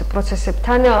ბორო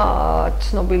პროცესებთან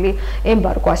ცნობილი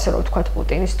ემბარგო, ასე რომ ვთქვათ,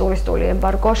 პუტინის ტურისტული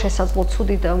ემბარგო, შესაძლო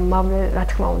ცუდი და რა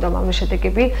თქმა უნდა, მამლე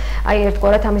შედეგები, აი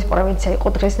ერთგვარად ამის პრევენცია იყო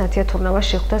დღეს ნათია თურნავას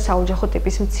შეხვდა საოჯახო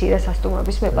ტიპის მცირე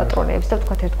სასტუმროების მეპატრონეებს და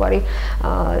ვთქვათ ერთგვარი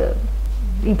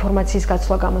ინფორმაციის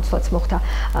გაცვლა გამოცვლაც მოხდა.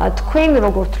 თქვენ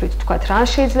როგორ თვლით, თქვათ, რა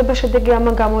შეიძლება შედეგი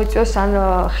ამან გამოიწვიოს, ან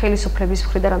ხელისუფლების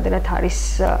მხრიდან რამდენად არის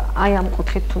აი ამ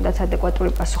კუთხით თუნდაც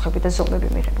ადეკვატური პასუხები და ზომები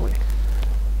მიღებული?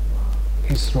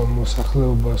 ის რომ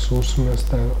მოსახლეობას უსმენს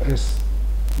და ეს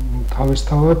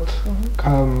თავისთავად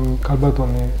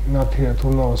ქალბატონი ნათია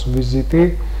თურნავას ვიზიტი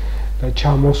და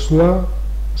ჩამოსვლა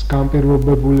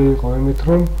განპირობებული იყო იმით,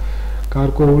 რომ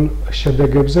გარკვეულ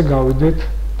შედეგებზე გავიდეთ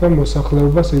და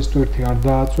მოსახლეობას ის ტვირთი არ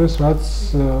დააწვეს, რაც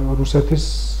რუსეთის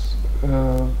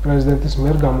პრეზიდენტის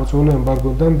მიერ გამოწვეული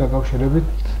ემბარგოდან დაკავშირებით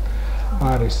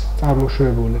არის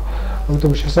წარმოშვებული.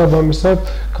 ამიტომ შესაბამისად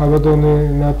ქალბატონი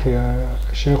ნათია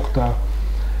შეხვდა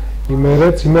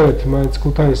იმერეთი მაინც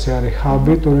ქუთაისი არის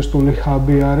ჰაბი, ტურისტული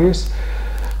ჰაბი არის.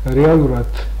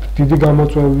 რეალურად დიდი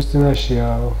გამოწვევების წინაშეა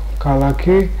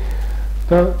ქალაქი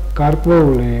და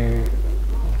გარკვეული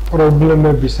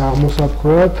პრობლემების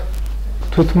აღმოსაფხვრად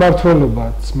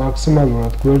თვითმმართველობაც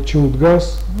მაქსიმალურად გვერდში უდგას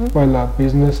ყველა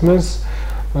ბიზნესმენს,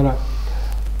 მაგრამ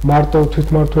მარტო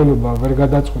თვითმმართველობა ვერ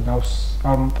გადაწყვეტავს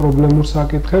ამ პრობლემურ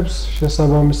საკითხებს,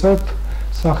 შესაბამისად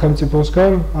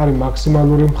სახელმწიფოსგან არის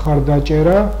მაქსიმალური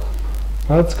მხარდაჭერა,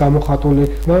 რაც გამოხატული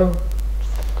იქნა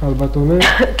ქალბატონი.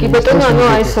 კი ბატონო, ანუ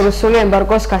აი ეს რუსული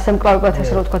ემბარგოს გასამკლავებლად,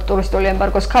 ასე რომ ვთქვათ, ტურისტული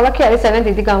ემბარგოს ქალაქი არის ძალიან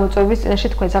დიდი გამოწვევების წინაშე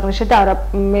თქვენ აღნიშნეთ და არა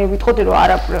მე ვიტყოდი რომ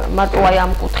არა მარტო აი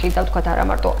ამ კუთხით და ვთქვათ არა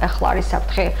მარტო ახლა არის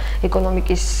საფრთხე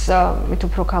ეკონომიკის მით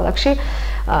უფრო ქალაქში.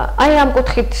 აი ამ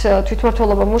კუთხით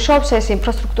თვითმმართველობა მუშაობს, ეს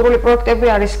ინფრასტრუქტურული პროექტები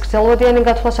არის გრძელვადიანი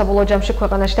გათვლა საბოლოო ჯამში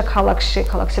ქვეყანაში და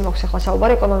ქალაქში მოხს ახლა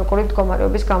საუბარი ეკონომიკური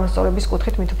მდგომარეობის გამოსწორების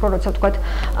კუთხით მით უფრო როცა ვთქვათ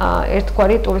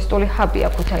ერთგვარი ტურისტული ჰაბია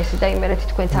ქუთაისი და იმერეთი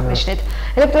თქვენც აღნიშნეთ.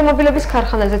 ელექტრომობილების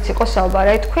ქარხანაზეც იყო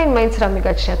საუბარი. თქვენ მაინც რა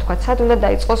მიგაჩნიათ, თქვათ, სად უნდა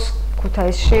დაიწყოს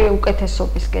ქუთაისში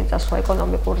უკეთესობისკენ წასვლა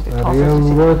ეკონომიკური თვალსაზრისით?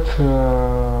 რეალურად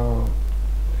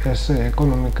ეს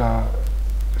ეკონომიკა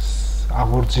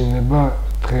აღორძინება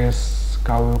დღეს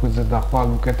გავიღვიძე და ხვალ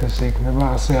უკეთესი იქნება,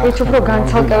 ასე ახლა. ის უფრო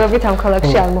განცალკევებით ამ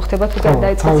ქალაქში არ მოხდება თუ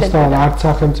გადაიწყოს ცენტრალურ არც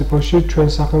სახელმწიფოში, ჩვენ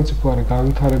სახელმწიფო არის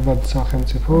განვითარებადი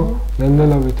სახელმწიფო,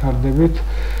 ნელ-ნელა ვითარდებით.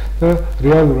 და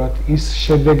რეალურად ის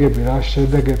შედეგები, რა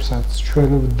შედეგებსაც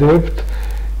ჩვენ ვდებთ,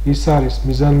 ის არის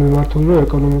მიზანმიმართული, რომ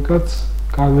ეკონომიკაც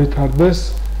განვითარდეს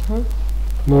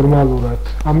ნორმალურად.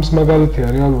 ამის მაგალითია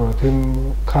რეალურად იმ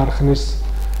ქარხნის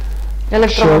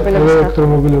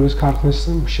ელექტრომობილების ქარხნის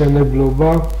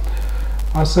მშენებლობა,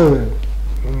 ასევე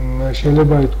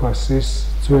შეიძლება ითქვას ის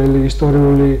ძველი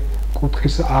ისტორიული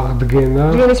კუთხის აღდგენა.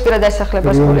 რიონისპირა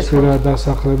დასახლებას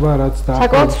დასახლება, რაც და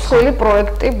საკმაოდ მსხვილი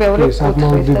პროექტი, ბევრი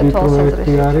კუთხის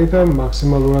პროექტი არის და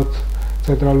მაქსიმალურად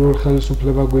ცენტრალური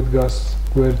ხელისუფლება გვიდგას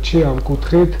გვერდში ამ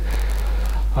კუთხით.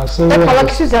 ასევე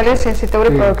ქალაქისთვის ძალიან სენსიტიური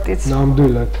პროექტიც.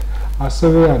 ნამდვილად.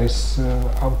 ასევე არის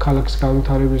ამ ქალაქის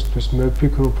განვითარებისთვის მე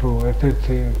ვფიქრობ, რომ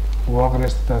ერთ-ერთი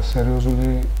უაღრესი და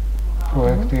სერიოზული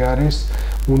პროექტი არის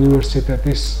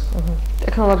უნივერსიტეტის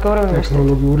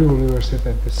ტექნოლოგიური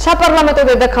უნივერსიტეტის. საპარლამენტო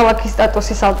დედაქალაქის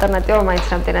სტატუსის ალტერნატივა მაინც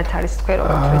რამდენად არის თქვენ რომ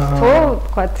თქვით? თუ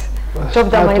ვთქვათ,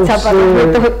 ჯობდა მაინც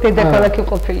საპარლამენტო დედაქალაქი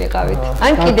ყოფილიყავით.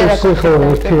 ან კიდე რა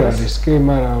ერთი არის, კი,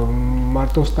 მაგრამ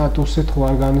მარტო სტატუსით ხო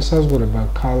არ განისაზღვრება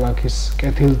ქალაქის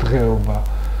კეთილდღეობა.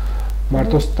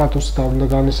 მარტო სტატუსით არ უნდა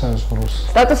განისაზღვროს.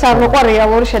 სტატუსი არ მოყვა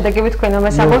რეალური შედეგები თქვენ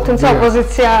ამას ამბობთ, თუმცა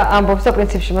ოპოზიცია ამბობს და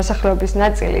პრინციპში მოსახლეობის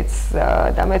ნაწილიც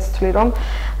და მეც ვთვლი რომ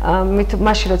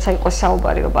მაშინ როცა იყო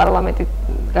საუბარი რომ პარლამენტი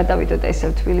გადავიდოდა ისევ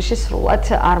თბილისში, სრულად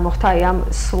არ მოხდა აი ამ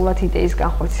სრულად იდეის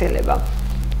განხორციელება.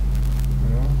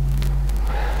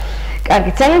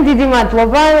 კარგი, ძალიან დიდი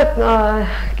მადლობა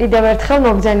კიდევ ერთხელ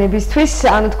მოგზაურობისთვის.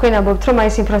 ანუ თქვენ ამბობთ, რომ აი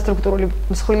ეს ინფრასტრუქტურული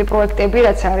მსხვილი პროექტები,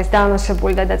 რაც არის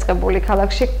დაანონსებული და დაწყებული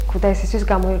ქალაქში, ქუთაისისთვის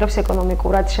გამოიღებს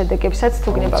ეკონომიკურად შედეგებსაც, თუ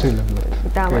გნებავთ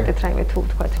დაამატეთ რაიმე თუ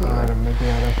ვთქვათ. არა, მეტი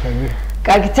არაფერი.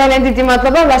 კარგი, ძალიან დიდი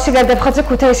მადლობა. ლასი გადაფხაძე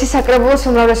ქუთაისის საკრებულოს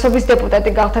უმრავლესობის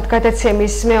დეპუტატი გახდათ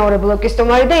გადაცემის მეორე ბლოკის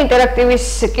სტუმარი და ინტერაქტივის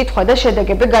კითხვა და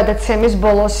შედეგები გადაცემის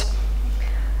ბოლოს.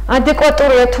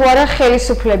 ადეკვატურია თუ არა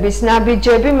ხელისუფლების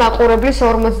ნაბიჯები მაყურებლის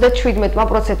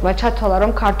 57%-მა ჩათვალა,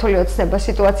 რომ ქართული ოცნება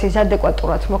სიტუაციის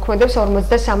ადეკვატურად მოქმედებს,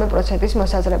 43%-ის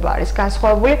მოსაზრება არის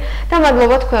განსხვავებული და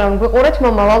მადლობა თქვენ რომ გვიყურეთ.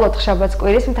 მომავალ ოთხშაბათს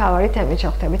კვირის მთავარი თემით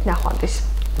შევხვდებით ნახვამდის.